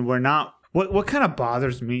 and we're not. What kind of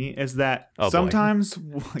bothers me is that sometimes,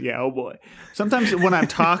 yeah, oh boy, sometimes when I'm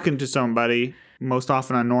talking to somebody, most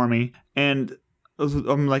often a normie, and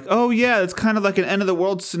I'm like, oh yeah, it's kind of like an end of the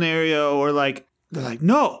world scenario, or like they're like,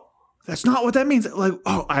 no, that's not what that means. Like,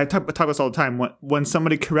 oh, I talk about this all the time. When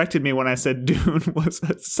somebody corrected me when I said Dune was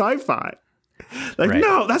a sci-fi, like,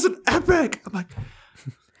 no, that's an epic. I'm like,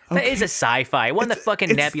 that is a sci-fi. It won the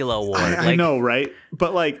fucking Nebula Award. I know, right?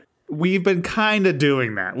 But like, we've been kind of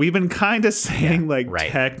doing that. We've been kind of saying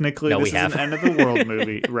technically this is an end of the world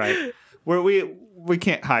movie, right? Where we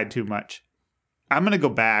can't hide too much. I'm gonna go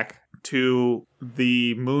back to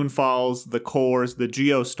the Moonfalls, the Cores, the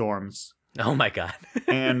Geostorms. Oh my god!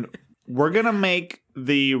 And we're gonna make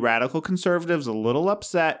the radical conservatives a little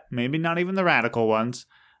upset. Maybe not even the radical ones.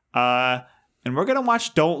 And we're gonna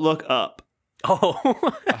watch Don't Look Up.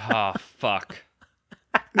 Oh, fuck.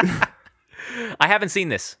 I haven't seen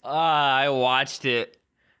this. I watched it.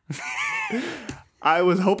 I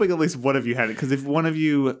was hoping at least one of you had it, because if one of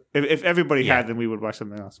you, if everybody had, then we would watch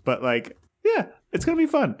something else. But like, yeah, it's gonna be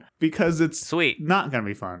fun because it's sweet. Not gonna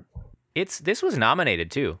be fun. This was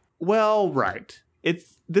nominated too. Well, right.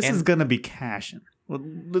 This is gonna be cashing. Well,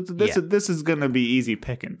 this is gonna be easy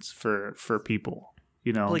pickings for people.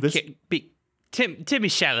 You know, Timmy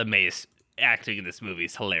Chalamet's acting in this movie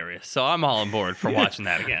is hilarious, so I'm all on board for watching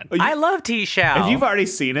that again. I love T-Shao. If you've already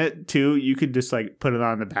seen it too, you could just like put it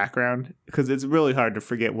on in the background because it's really hard to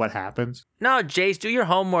forget what happens. No, Jace, do your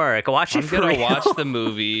homework. Watch it for real. I'm gonna watch the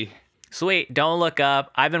movie. Sweet. Don't Look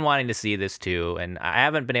Up. I've been wanting to see this too, and I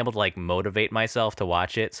haven't been able to like motivate myself to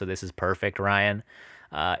watch it. So this is perfect, Ryan.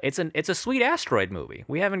 It's a sweet asteroid movie.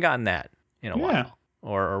 We haven't gotten that in a while.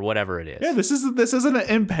 Or whatever it is. Yeah, this isn't an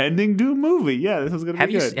impending Doom movie. Yeah, this is gonna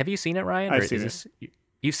be good. Have you seen it, Ryan? I've seen it.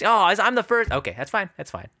 You see? Oh, I'm the first. Okay, that's fine.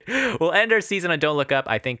 We'll end our season on Don't Look Up.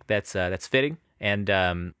 I think that's fitting. And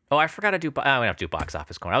I forgot to do. We don't have to do box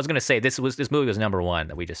office corner. I was gonna say this movie was number one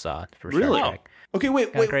that we just saw for really? Star Trek. Okay,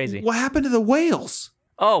 wait. Crazy. What happened to the whales?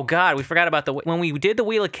 Oh God, we forgot about when we did the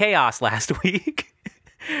Wheel of Chaos last week.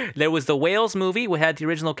 There was the Whales movie. We had the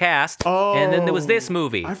original cast. Oh, and then there was this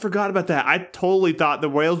movie. I forgot about that. I totally thought the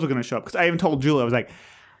whales were going to show up because I even told Julia, I was like,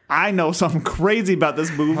 I know something crazy about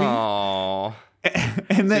this movie. Oh.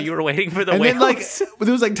 And then, so you were waiting for the whales? And then like,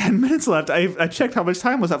 there was like 10 minutes left. I checked how much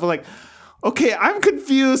time was left. I was like, okay, I'm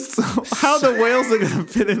confused how the whales are going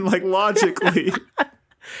to fit in like logically.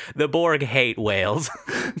 The Borg hate whales.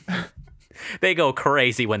 They go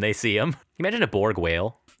crazy when they see them. Can you imagine a Borg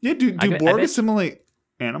whale? Yeah, do Borg assimilate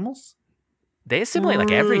animals? They assimilate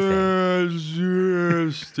like everything. That was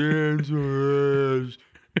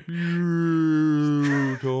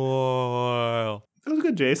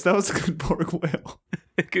good, Jace. That was a good Borg whale.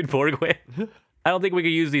 Good Borg whale. I don't think we could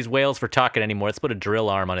use these whales for talking anymore. Let's put a drill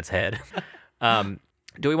arm on its head.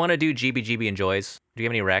 Do we want to do GB Enjoys? Do you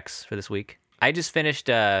have any recs for this week? I just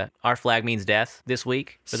finished Our Flag Means Death this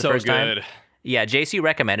week for the first time. So good. Yeah, JC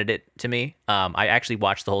recommended it to me. I actually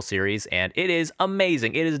watched the whole series, and it is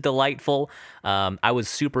amazing. It is delightful. I was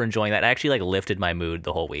super enjoying that. It actually like lifted my mood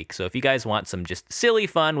the whole week. So if you guys want some just silly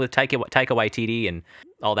fun with Taika Waititi and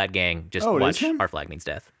all that gang, just watch Our Flag Means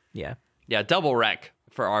Death. Yeah. Yeah, double rec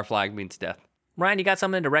for Our Flag Means Death. Ryan, you got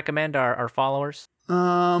something to recommend our followers?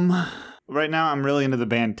 Right now I'm really into the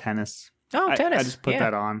band Tennis. Oh, Tennis. I just put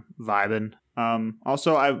that on, vibing.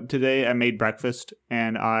 Also, today I made breakfast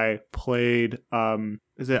and I played,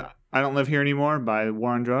 is it I Don't Live Here Anymore by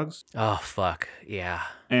War on Drugs? Oh, fuck. Yeah.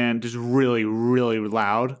 And just really, really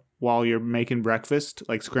loud while you're making breakfast,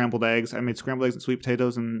 like scrambled eggs. I made scrambled eggs and sweet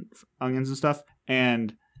potatoes and onions and stuff.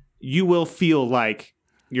 And you will feel like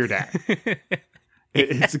your dad.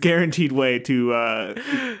 It's a guaranteed way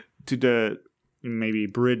to maybe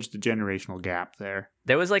bridge the generational gap there.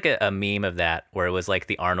 There was like a meme of that where it was like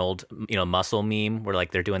the Arnold, muscle meme where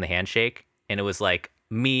like they're doing the handshake, and it was like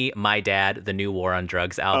me, my dad, the new War on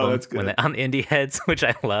Drugs album on Indie Heads, which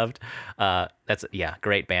I loved.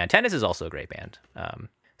 Great band. Tennis is also a great band.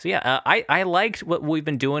 I liked what we've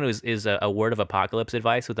been doing is a word of apocalypse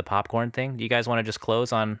advice with the popcorn thing. Do you guys want to just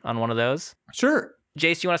close on one of those? Sure.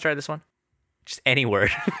 Jace, do you want to start this one? Just any word.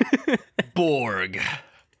 Borg.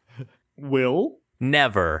 Will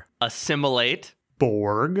never assimilate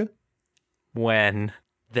Borg when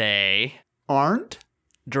they aren't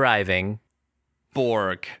driving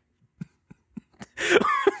Borg.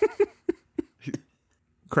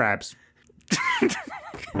 Crabs.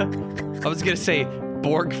 I was gonna say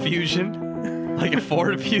Borg fusion, like a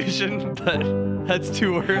Ford fusion, but that's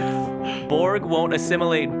 2 words. Borg won't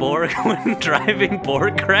assimilate Borg when driving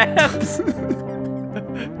Borg crabs.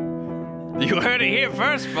 You heard it here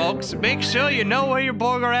first, folks. Make sure you know where your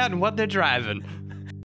Borg are at and what they're driving.